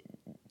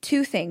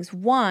 2 things.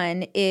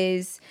 One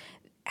is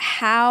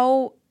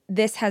how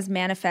this has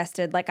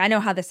manifested, like I know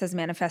how this has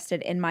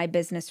manifested in my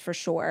business for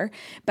sure,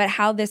 but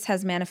how this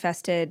has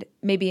manifested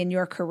maybe in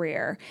your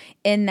career,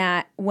 in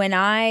that when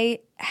I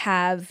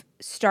have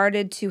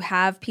started to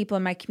have people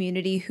in my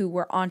community who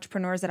were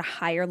entrepreneurs at a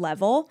higher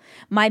level,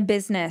 my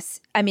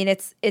business, I mean,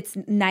 it's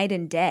night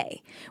and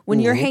day. When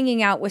you're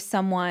hanging out with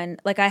someone,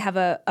 like I have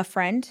a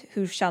friend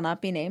who shall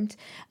not be named,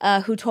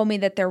 who told me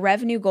that their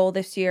revenue goal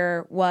this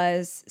year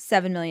was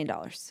 $7 million.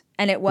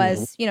 And it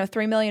was,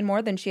 $3 million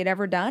more than she had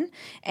ever done.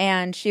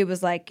 And she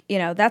was like,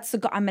 that's the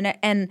goal.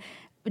 And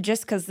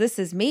just because this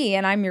is me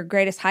and I'm your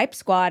greatest hype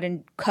squad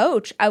and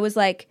coach, I was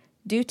like,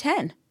 do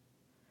 10.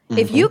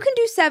 If you can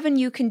do 7,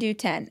 you can do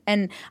 10.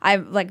 And I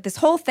like this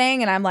whole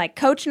thing, and I'm like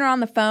coaching her on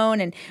the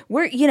phone, and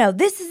we're,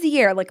 this is the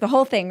year, like the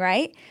whole thing,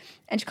 right?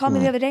 And she called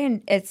me the other day,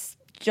 and it's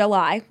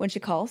July when she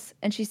calls,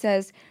 and she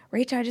says,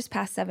 Rachel, I just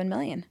passed 7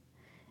 million.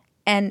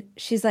 And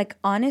she's like,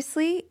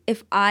 honestly,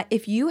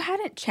 if you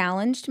hadn't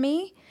challenged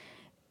me,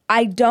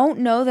 I don't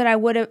know that I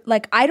would have,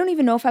 I don't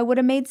even know if I would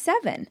have made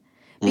 7.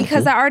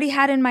 Because I already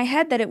had in my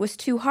head that it was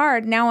too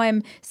hard. Now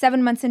I'm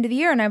 7 months into the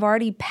year, and I've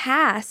already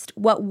passed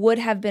what would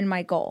have been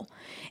my goal.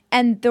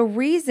 And the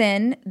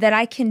reason that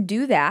I can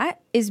do that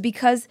is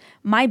because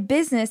my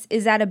business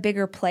is at a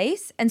bigger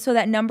place, and so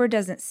that number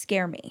doesn't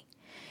scare me.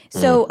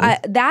 So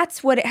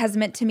that's what it has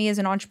meant to me as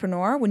an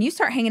entrepreneur. When you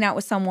start hanging out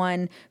with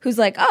someone who's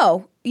like,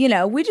 oh,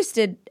 we just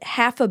did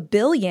 $500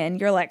 million,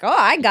 you're like, oh,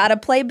 I got to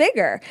play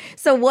bigger.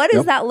 So what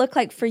does that look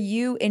like for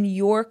you in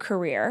your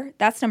career?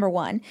 That's number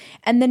one.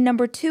 And then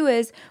number 2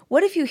 is,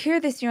 what if you hear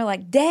this and you're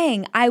like,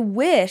 dang, I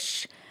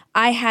wish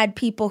I had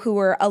people who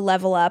were a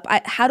level up.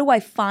 How do I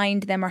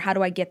find them, or how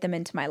do I get them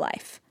into my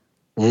life?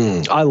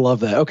 I love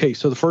that. Okay,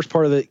 so the first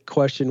part of the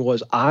question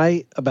was,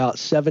 about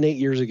 7-8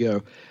 years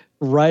ago,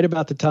 right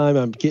about the time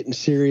I'm getting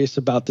serious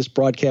about this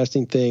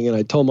broadcasting thing, and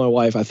I told my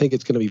wife, I think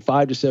it's going to be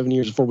 5 to 7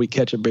 years before we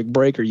catch a big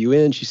break. Are you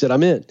in? She said,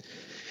 I'm in.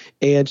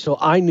 And so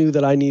I knew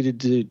that I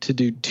needed to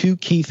do 2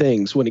 key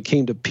things when it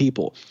came to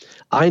people.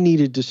 I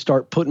needed to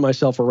start putting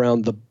myself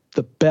around the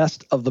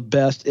best of the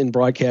best in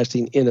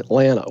broadcasting in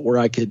Atlanta, where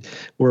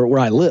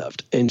I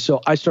lived. And so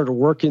I started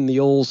working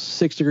the old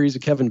 6 Degrees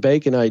of Kevin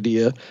Bacon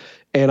idea,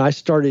 and I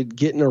started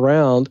getting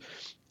around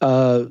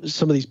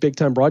some of these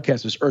big-time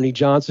broadcasters. Ernie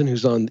Johnson,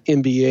 who's on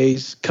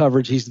NBA's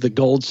coverage, he's the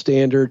gold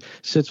standard,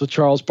 sits with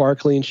Charles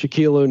Barkley and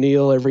Shaquille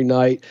O'Neal every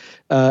night.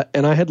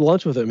 And I had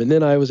lunch with him. And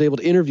then I was able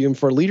to interview him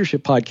for a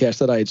leadership podcast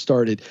that I had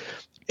started.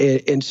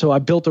 And so I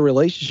built a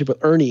relationship with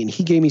Ernie, and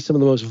he gave me some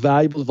of the most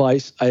valuable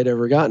advice I had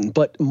ever gotten.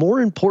 But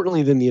more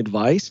importantly than the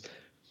advice,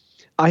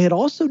 I had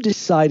also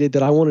decided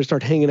that I wanted to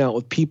start hanging out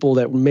with people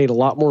that made a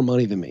lot more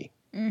money than me.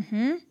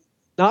 Mm-hmm.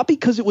 Not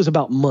because it was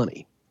about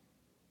money,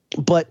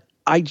 but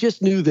I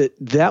just knew that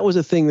that was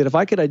a thing that if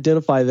I could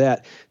identify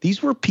that,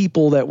 these were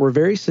people that were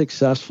very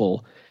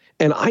successful.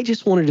 And I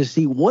just wanted to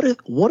see what are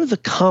the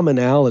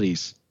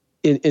commonalities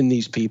in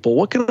these people?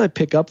 What can I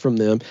pick up from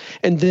them?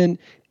 And then,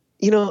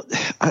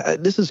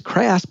 this is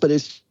crass, but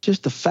it's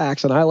just the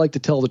facts. And I like to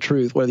tell the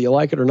truth, whether you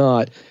like it or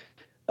not.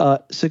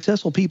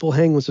 Successful people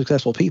hang with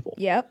successful people.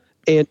 Yep.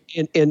 And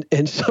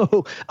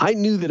so I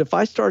knew that if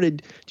I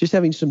started just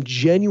having some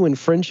genuine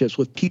friendships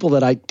with people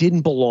that I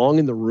didn't belong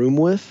in the room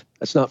with,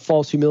 that's not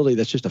false humility,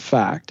 that's just a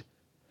fact,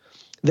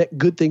 that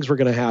good things were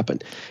going to happen.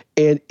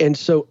 And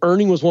so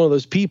Ernie was one of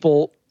those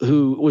people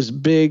who was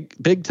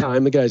big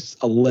time. The guy's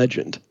a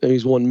legend. And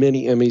he's won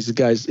many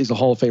Emmys. He's a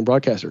Hall of Fame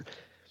broadcaster.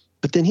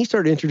 But then he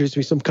started introducing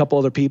me some couple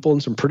other people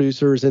and some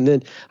producers. And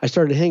then I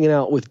started hanging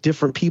out with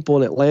different people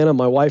in Atlanta.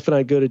 My wife and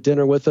I'd go to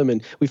dinner with them,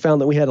 and we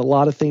found that we had a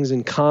lot of things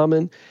in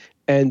common.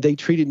 And they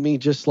treated me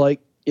just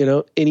like,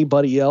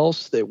 anybody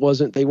else. They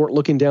weren't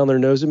looking down their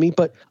nose at me,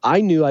 but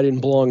I knew I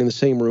didn't belong in the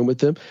same room with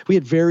them. We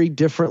had very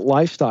different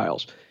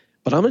lifestyles.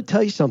 But I'm going to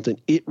tell you something.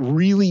 It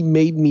really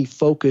made me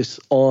focus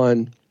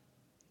on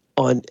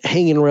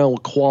hanging around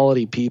with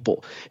quality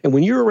people. And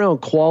when you're around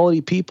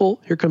quality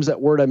people, here comes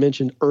that word I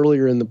mentioned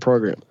earlier in the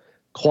program,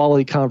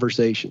 quality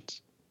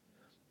conversations.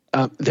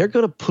 They're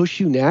going to push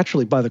you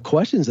naturally by the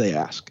questions they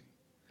ask.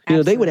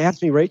 They would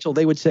ask me, Rachel,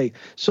 they would say,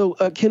 so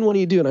Ken, what do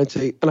you do? And I'd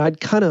say, and I'd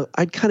kind of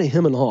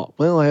hem and haw.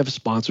 Well, I have a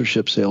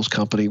sponsorship sales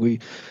company. We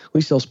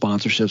sell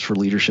sponsorships for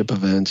leadership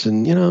events,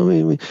 and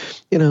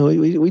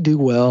we do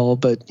well,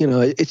 but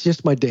it's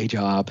just my day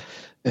job.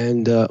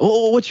 And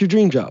what's your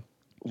dream job?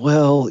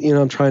 Well,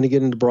 I'm trying to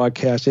get into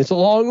broadcasting. It's a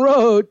long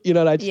road, and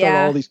I'd start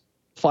all these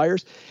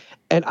fires.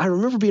 And I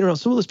remember being around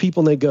some of those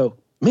people, and they go,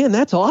 man,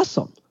 that's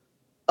awesome.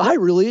 I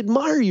really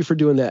admire you for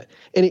doing that.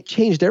 And it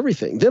changed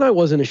everything. Then I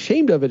wasn't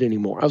ashamed of it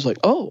anymore. I was like,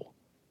 oh,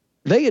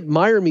 they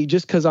admire me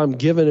just because I'm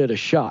giving it a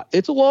shot.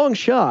 It's a long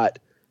shot,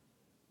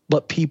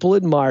 but people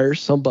admire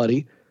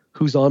somebody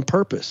who's on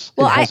purpose.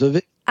 Well,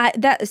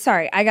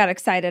 sorry, I got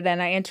excited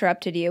and I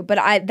interrupted you, but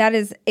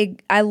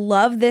I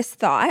love this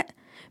thought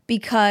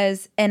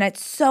because, and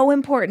it's so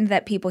important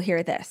that people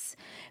hear this.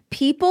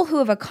 People who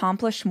have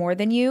accomplished more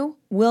than you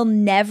will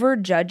never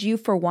judge you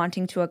for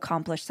wanting to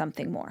accomplish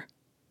something more.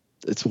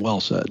 It's well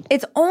said.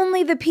 It's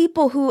only the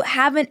people who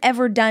haven't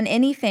ever done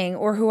anything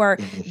or who are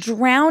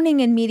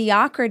drowning in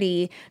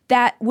mediocrity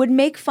that would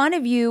make fun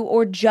of you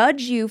or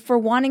judge you for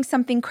wanting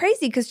something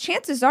crazy. Because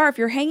chances are, if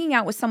you're hanging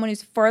out with someone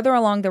who's further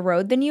along the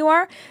road than you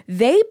are,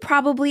 they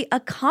probably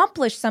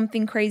accomplished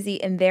something crazy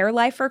in their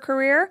life or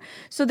career.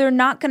 So they're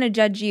not going to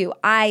judge you.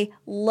 I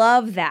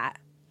love that.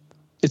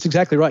 It's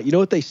exactly right. You know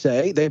what they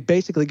say? They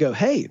basically go,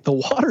 hey, the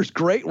water's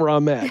great where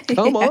I'm at.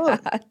 Come on.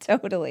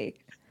 Totally.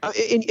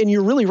 And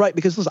you're really right,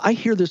 because listen, I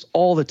hear this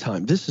all the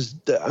time.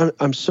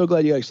 I'm so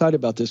glad you got excited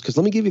about this, because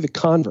let me give you the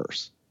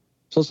converse.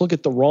 So let's look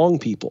at the wrong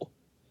people.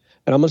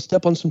 And I'm going to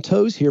step on some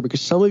toes here, because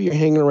some of you are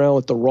hanging around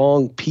with the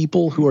wrong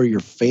people who are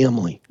your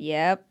family.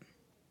 Yep.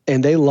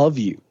 And they love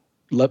you.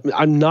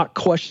 I'm not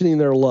questioning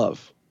their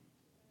love.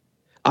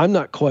 I'm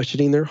not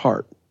questioning their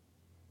heart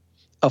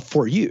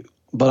for you.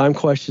 But I'm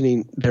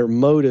questioning their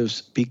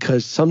motives,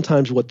 because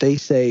sometimes what they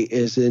say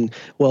is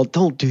well,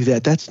 don't do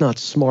that. That's not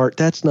smart.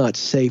 That's not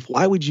safe.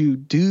 Why would you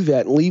do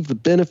that and leave the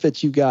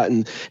benefits you got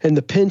and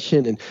the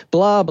pension and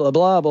blah, blah,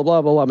 blah, blah,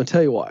 blah, blah. I'm going to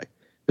tell you why.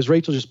 Because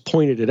Rachel just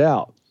pointed it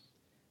out.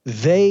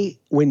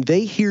 When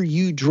they hear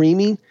you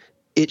dreaming,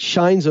 it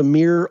shines a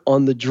mirror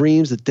on the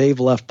dreams that they've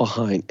left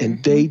behind.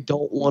 And they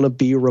don't want to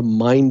be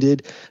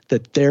reminded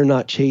that they're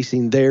not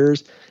chasing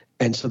theirs.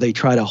 And so they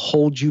try to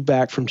hold you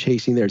back from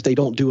chasing theirs. They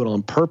don't do it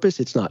on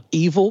purpose. It's not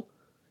evil.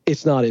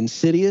 It's not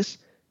insidious.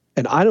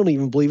 And I don't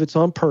even believe it's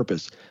on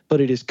purpose. But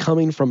it is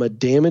coming from a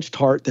damaged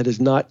heart that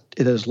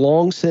it has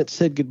long since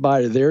said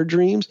goodbye to their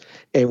dreams.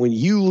 And when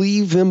you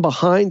leave them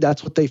behind,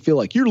 that's what they feel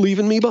like. You're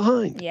leaving me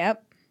behind.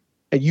 Yep.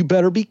 And you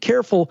better be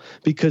careful,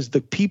 because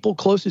the people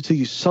closest to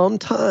you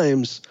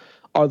sometimes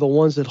are the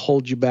ones that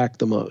hold you back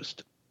the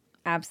most.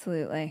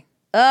 Absolutely.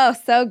 Oh,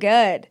 so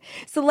good.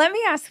 So let me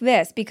ask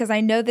this, because I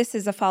know this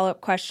is a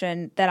follow-up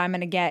question that I'm going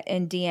to get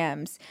in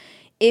DMs.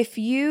 If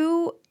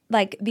you,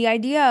 like the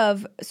idea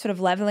of sort of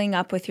leveling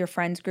up with your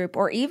friends group,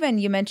 or even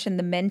you mentioned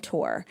the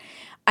mentor,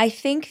 I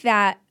think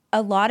that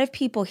a lot of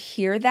people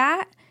hear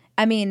that.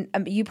 I mean,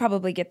 you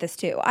probably get this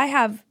too. I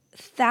have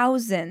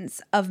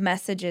thousands of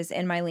messages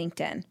in my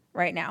LinkedIn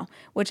right now,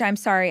 which I'm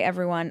sorry,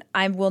 everyone,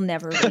 I will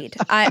never read.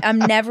 I'm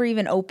never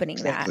even opening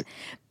that.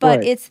 But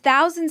right. It's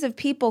thousands of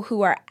people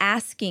who are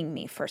asking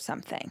me for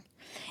something.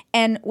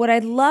 And what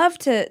I'd love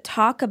to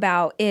talk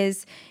about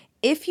is,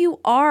 if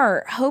you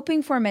are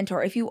hoping for a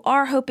mentor, if you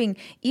are hoping,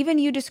 even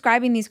you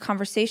describing these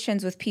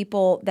conversations with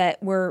people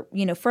that were,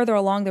 further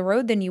along the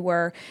road than you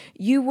were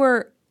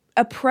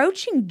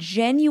approaching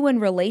genuine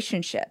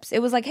relationships.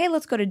 It was like, hey,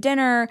 let's go to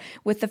dinner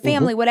with the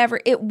family, whatever.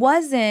 It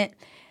wasn't,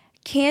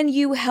 can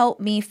you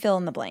help me fill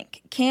in the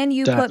blank? Can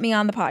you put me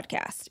on the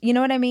podcast? You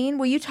know what I mean?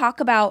 Will you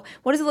talk about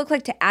what does it look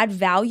like to add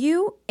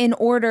value in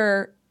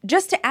order,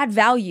 just to add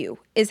value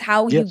is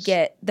how you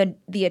get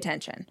the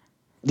attention.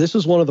 This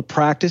is one of the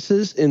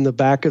practices in the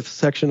back of the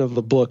section of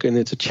the book, and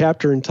it's a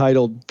chapter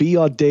entitled "Be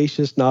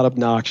Audacious, Not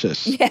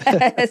Obnoxious."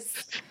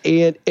 Yes.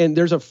 and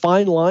there's a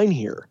fine line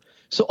here.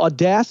 So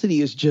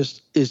audacity is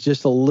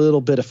just a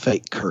little bit of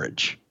fake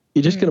courage.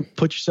 You're just going to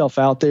put yourself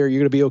out there. You're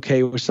going to be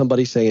okay with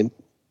somebody saying,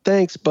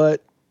 thanks,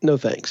 but no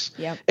thanks.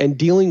 Yep. And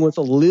dealing with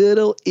a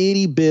little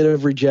itty bit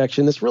of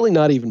rejection that's really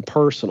not even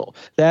personal.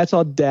 That's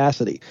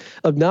audacity.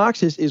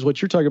 Obnoxious is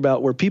what you're talking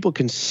about, where people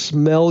can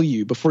smell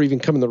you before you even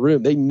come in the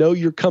room. They know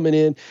you're coming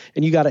in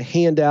and you got a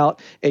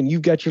handout and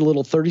you've got your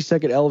little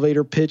 30-second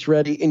elevator pitch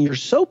ready and you're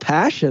so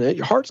passionate.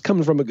 Your heart's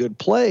coming from a good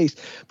place,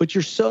 but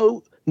you're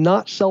so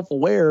not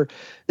self-aware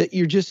that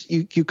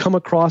you come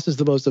across as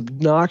the most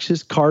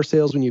obnoxious car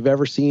salesman you've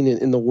ever seen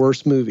in the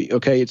worst movie.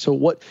 Okay. And so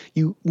what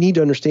you need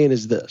to understand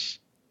is this: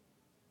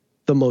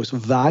 the most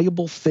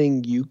valuable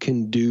thing you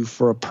can do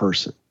for a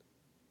person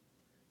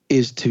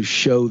is to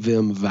show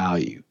them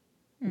value.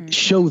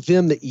 Show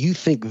them that you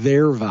think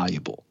they're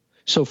valuable.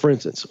 So for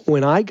instance,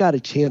 when I got a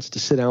chance to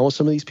sit down with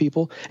some of these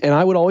people, and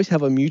I would always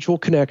have a mutual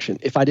connection.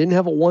 If I didn't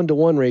have a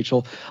one-to-one,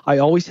 Rachel, I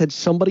always had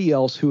somebody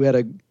else who had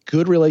a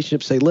good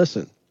relationship say,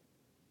 listen,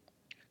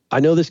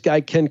 I know this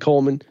guy, Ken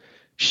Coleman,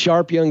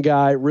 sharp young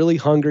guy, really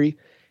hungry.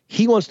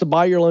 He wants to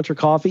buy your lunch or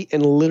coffee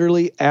and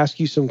literally ask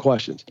you some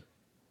questions.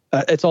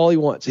 It's all he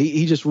wants.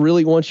 He just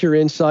really wants your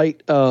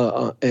insight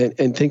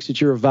and thinks that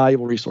you're a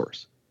valuable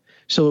resource.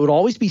 So it would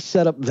always be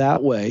set up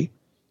that way.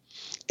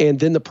 And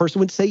then the person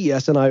would say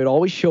yes, and I would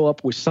always show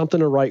up with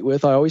something to write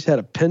with. I always had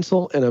a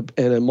pencil and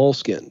a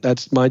moleskin.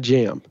 That's my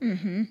jam.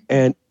 Mm-hmm.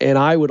 And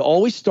I would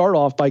always start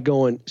off by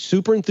going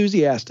super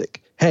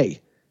enthusiastic.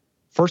 Hey,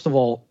 first of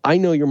all, I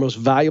know your most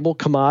valuable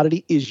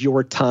commodity is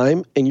your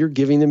time, and you're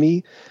giving to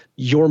me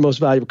your most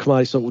valuable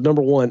commodity. So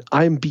number one,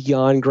 I'm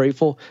beyond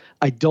grateful.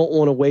 I don't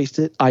want to waste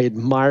it. I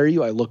admire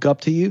you. I look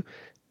up to you.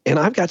 And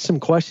I've got some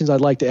questions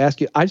I'd like to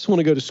ask you. I just want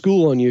to go to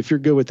school on you if you're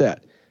good with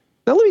that.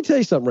 Now, let me tell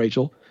you something,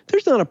 Rachel.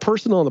 There's not a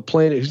person on the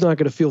planet who's not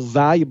going to feel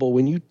valuable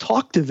when you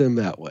talk to them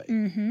that way.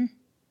 Mm-hmm.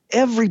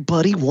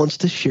 Everybody wants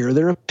to share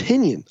their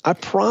opinion. I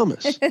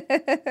promise.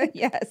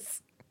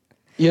 Yes.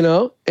 You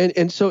know,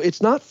 and so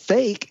it's not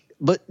fake,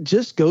 but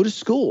just go to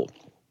school.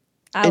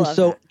 I love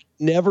that.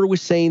 Never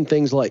was saying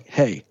things like,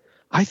 hey,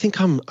 I think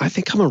I'm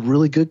a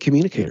really good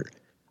communicator.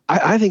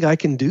 I think I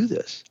can do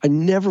this. I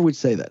never would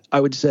say that.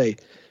 I would say,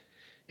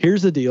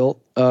 here's the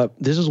deal.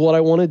 This is what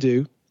I want to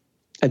do,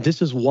 and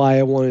this is why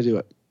I want to do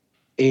it.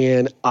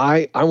 And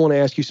I want to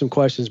ask you some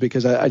questions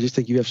because I just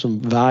think you have some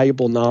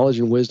valuable knowledge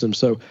and wisdom.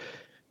 So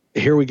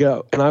here we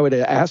go. And I would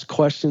ask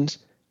questions.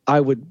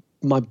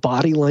 My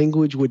body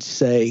language would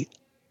say,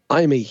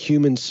 I'm a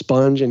human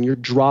sponge and you're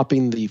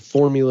dropping the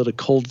formula to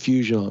cold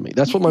fusion on me.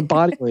 That's what my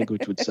body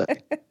language would say.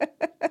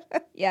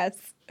 Yes.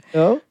 You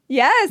know?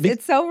 Yes,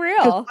 it's so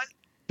real.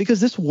 Because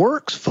this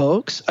works,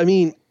 folks. I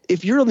mean,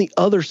 if you're on the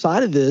other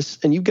side of this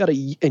and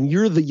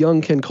you're the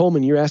young Ken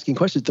Coleman, you're asking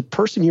questions, the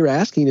person you're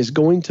asking is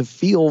going to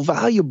feel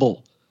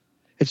valuable.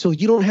 And so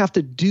you don't have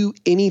to do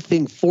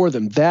anything for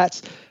them.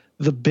 That's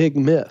the big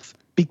myth.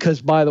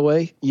 Because, by the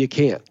way, you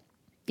can't.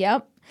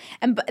 Yep.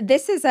 And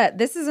this is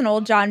an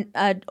old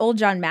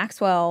John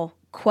Maxwell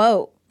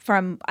quote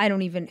from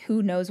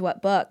who knows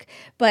what book,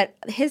 but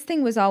his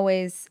thing was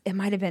always, it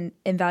might have been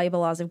Invaluable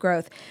Laws of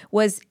Growth,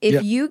 was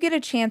if you get a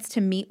chance to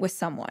meet with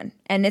someone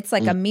and it's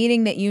like a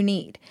meeting that you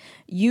need,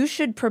 you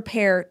should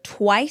prepare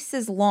twice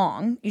as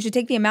long. You should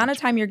take the amount of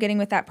time you're getting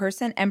with that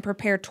person and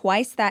prepare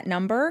twice that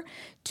number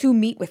to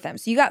meet with them.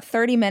 So you got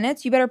 30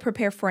 minutes, you better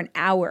prepare for an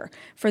hour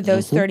for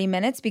those 30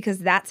 minutes because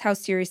that's how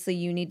seriously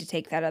you need to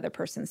take that other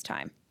person's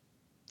time.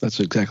 That's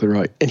exactly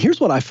right. And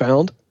here's what I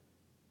found.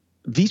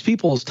 These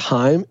people's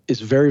time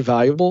is very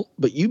valuable,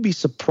 but you'd be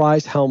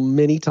surprised how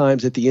many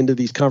times at the end of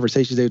these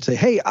conversations they would say,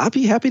 hey, I'd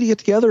be happy to get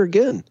together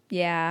again.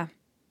 Yeah.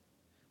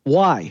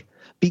 Why?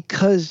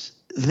 Because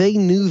they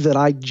knew that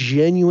I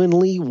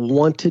genuinely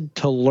wanted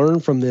to learn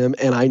from them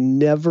and I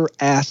never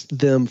asked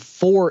them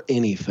for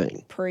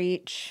anything.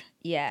 Preach.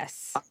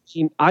 Yes.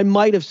 I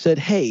might have said,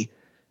 hey,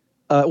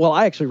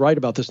 I actually write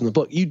about this in the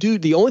book.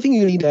 The only thing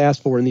you need to ask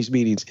for in these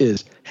meetings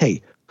is,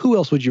 hey, who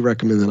else would you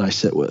recommend that I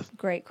sit with?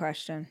 Great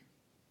question.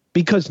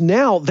 Because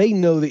now they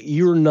know that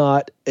you're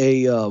not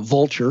a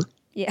vulture.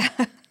 Yeah.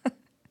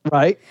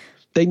 Right?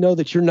 They know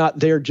that you're not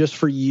there just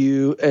for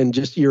you and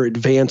just your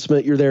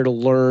advancement. You're there to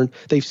learn.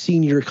 They've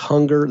seen your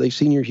hunger. They've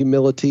seen your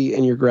humility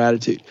and your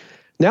gratitude.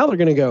 Now they're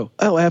going to go,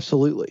 oh,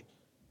 absolutely.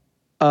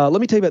 Let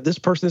me tell you about this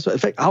person. In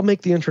fact, I'll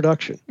make the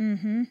introduction.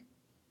 Mm-hmm.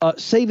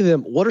 Say to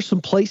them, what are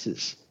some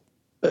places?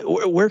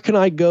 Where can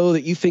I go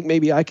that you think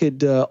maybe I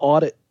could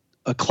audit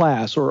a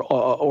class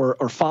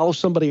or follow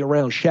somebody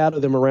around, shadow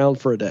them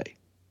around for a day?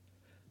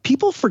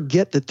 people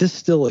forget that this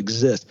still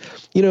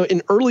exists. You know,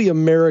 in early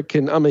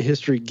American, I'm a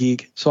history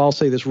geek, so I'll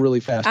say this really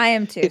fast. I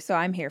am too, so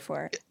I'm here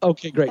for it.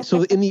 Okay, great.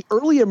 So in the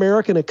early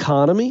American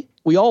economy,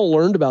 we all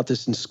learned about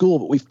this in school,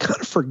 but we've kind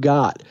of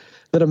forgot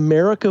that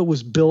America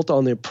was built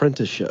on the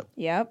apprenticeship.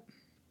 Yep.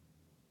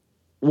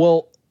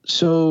 Well,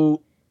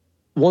 so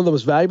one of the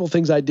most valuable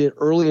things I did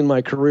early in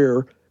my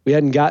career, we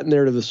hadn't gotten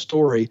there to the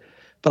story,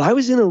 but I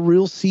was in a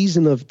real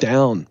season of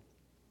down.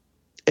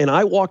 And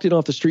I walked in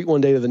off the street one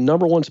day to the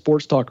number one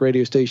sports talk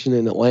radio station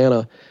in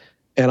Atlanta,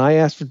 and I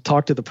asked to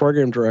talk to the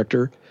program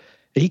director.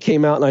 And he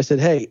came out and I said,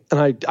 hey,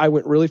 and I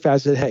went really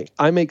fast. I said, hey,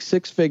 I make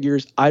six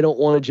figures. I don't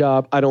want a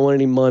job. I don't want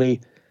any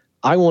money.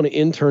 I want to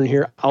intern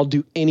here. I'll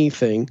do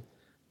anything.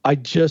 I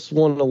just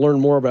wanted to learn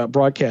more about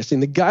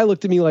broadcasting. The guy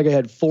looked at me like I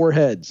had four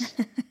heads.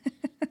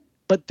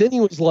 But then he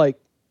was like,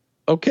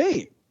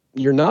 okay,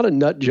 you're not a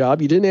nut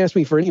job. You didn't ask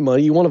me for any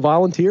money. You want to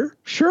volunteer?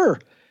 Sure.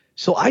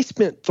 So I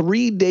spent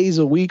 3 days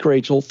a week,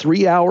 Rachel,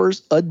 3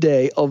 hours a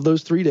day of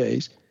those 3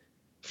 days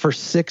for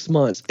 6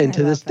 months. And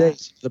to this day,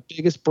 the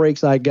biggest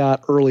breaks I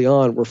got early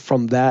on were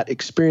from that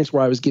experience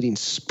where I was getting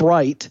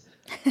Sprite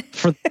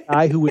for the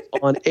guy who was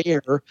on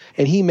air,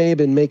 and he may have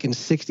been making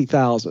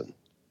 $60,000.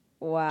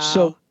 Wow.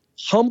 So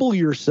humble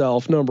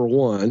yourself, number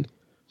one.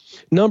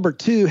 Number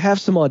two,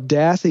 have some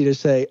audacity to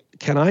say,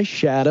 can I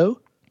shadow?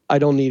 I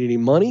don't need any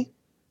money.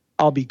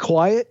 I'll be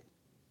quiet.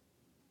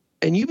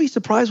 And you'd be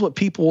surprised what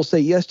people will say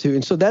yes to.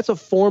 And so that's a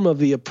form of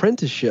the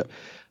apprenticeship.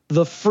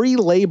 The free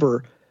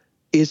labor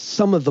is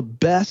some of the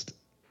best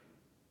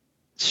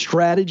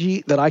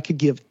strategy that I could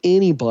give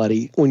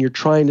anybody when you're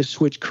trying to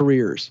switch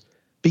careers,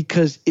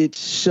 because it's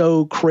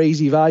so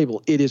crazy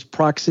valuable. It is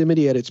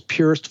proximity at its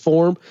purest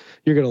form.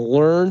 You're going to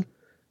learn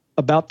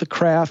about the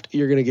craft.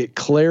 You're going to get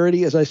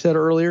clarity, as I said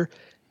earlier,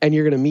 and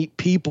you're going to meet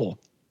people.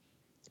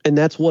 And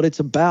that's what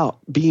it's about,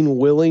 being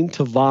willing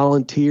to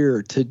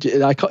volunteer.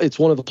 It's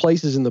one of the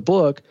places in the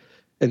book,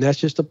 and that's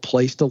just a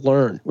place to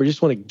learn. We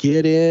just want to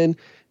get in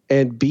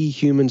and be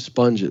human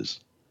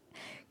sponges.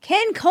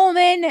 Ken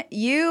Coleman,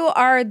 you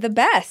are the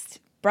best,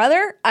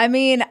 brother. I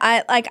mean,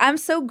 I'm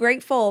so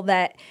grateful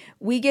that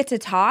we get to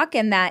talk,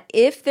 and that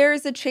if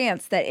there's a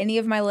chance that any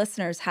of my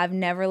listeners have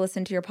never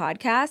listened to your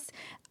podcast,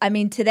 I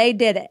mean, today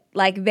did it.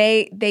 Like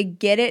they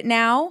get it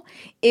now.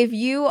 If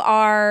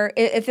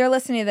they're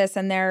listening to this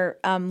and they're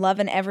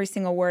loving every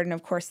single word, and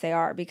of course they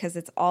are, because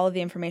it's all of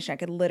the information. I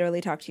could literally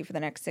talk to you for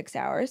the next 6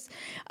 hours.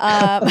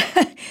 Tell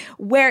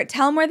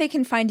them where they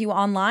can find you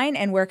online,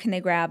 and where can they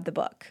grab the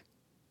book?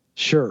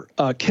 Sure.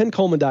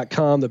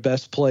 KenColeman.com, the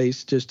best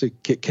place just to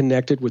get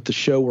connected with the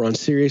show. We're on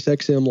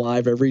SiriusXM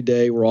live every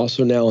day. We're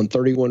also now on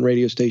 31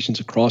 radio stations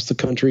across the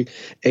country,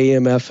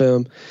 AM,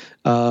 FM.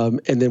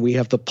 And then we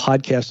have the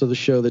podcast of the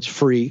show that's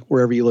free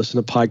wherever you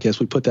listen to podcasts.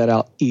 We put that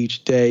out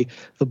each day.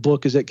 The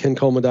book is at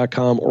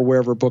KenColeman.com or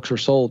wherever books are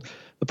sold.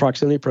 The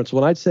Proximity Principle.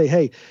 And I'd say,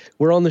 hey,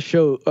 we're on the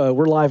show.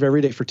 We're live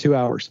every day for 2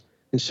 hours.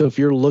 And so if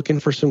you're looking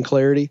for some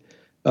clarity,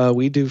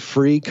 we do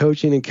free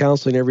coaching and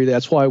counseling every day.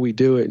 That's why we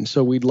do it. And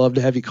so we'd love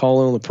to have you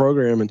call in on the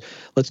program, and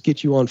let's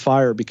get you on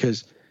fire,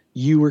 because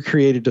you were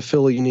created to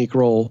fill a unique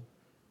role.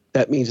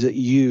 That means that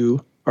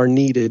you are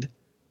needed,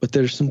 but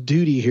there's some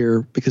duty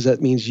here, because that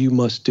means you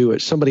must do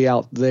it. Somebody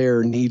out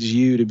there needs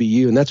you to be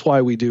you. And that's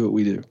why we do what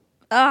we do.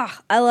 Oh,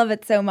 I love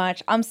it so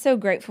much. I'm so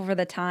grateful for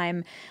the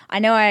time. I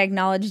know I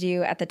acknowledged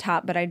you at the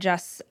top, but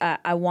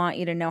I want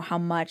you to know how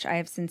much I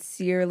have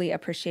sincerely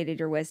appreciated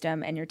your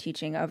wisdom and your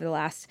teaching over the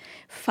last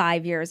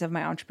 5 years of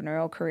my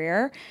entrepreneurial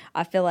career.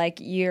 I feel like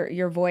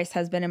your voice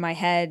has been in my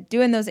head,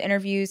 doing those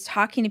interviews,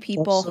 talking to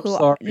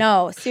people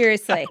no,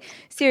 seriously,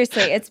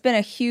 it's been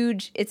a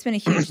huge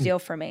deal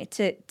for me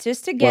to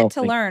get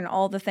to learn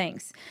all the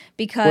things,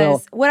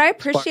 because what I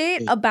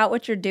appreciate about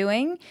what you're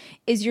doing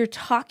is you're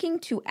talking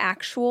to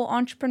actual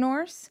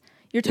entrepreneurs.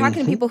 You're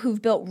talking to people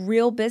who've built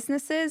real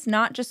businesses,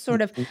 not just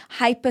sort of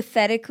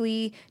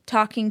hypothetically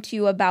talking to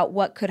you about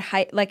what could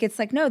it's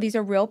like, no, these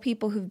are real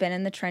people who've been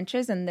in the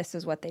trenches, and this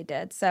is what they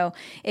did. So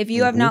if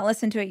you have not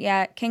listened to it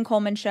yet, Ken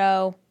Coleman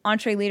Show,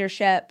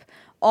 EntreLeadership,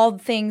 all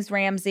things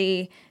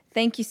Ramsey,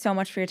 thank you so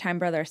much for your time,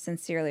 brother.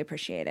 Sincerely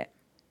appreciate it.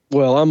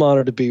 Well, I'm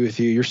honored to be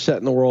with you. You're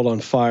setting the world on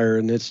fire,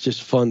 and it's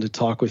just fun to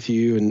talk with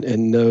you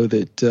and know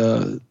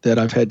that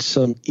I've had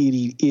some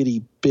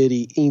itty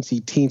bitty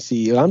eensy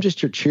teensy. I'm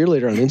just your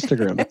cheerleader on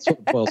Instagram. That's what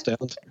it boils down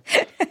to.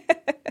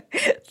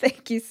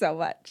 Thank you so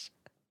much.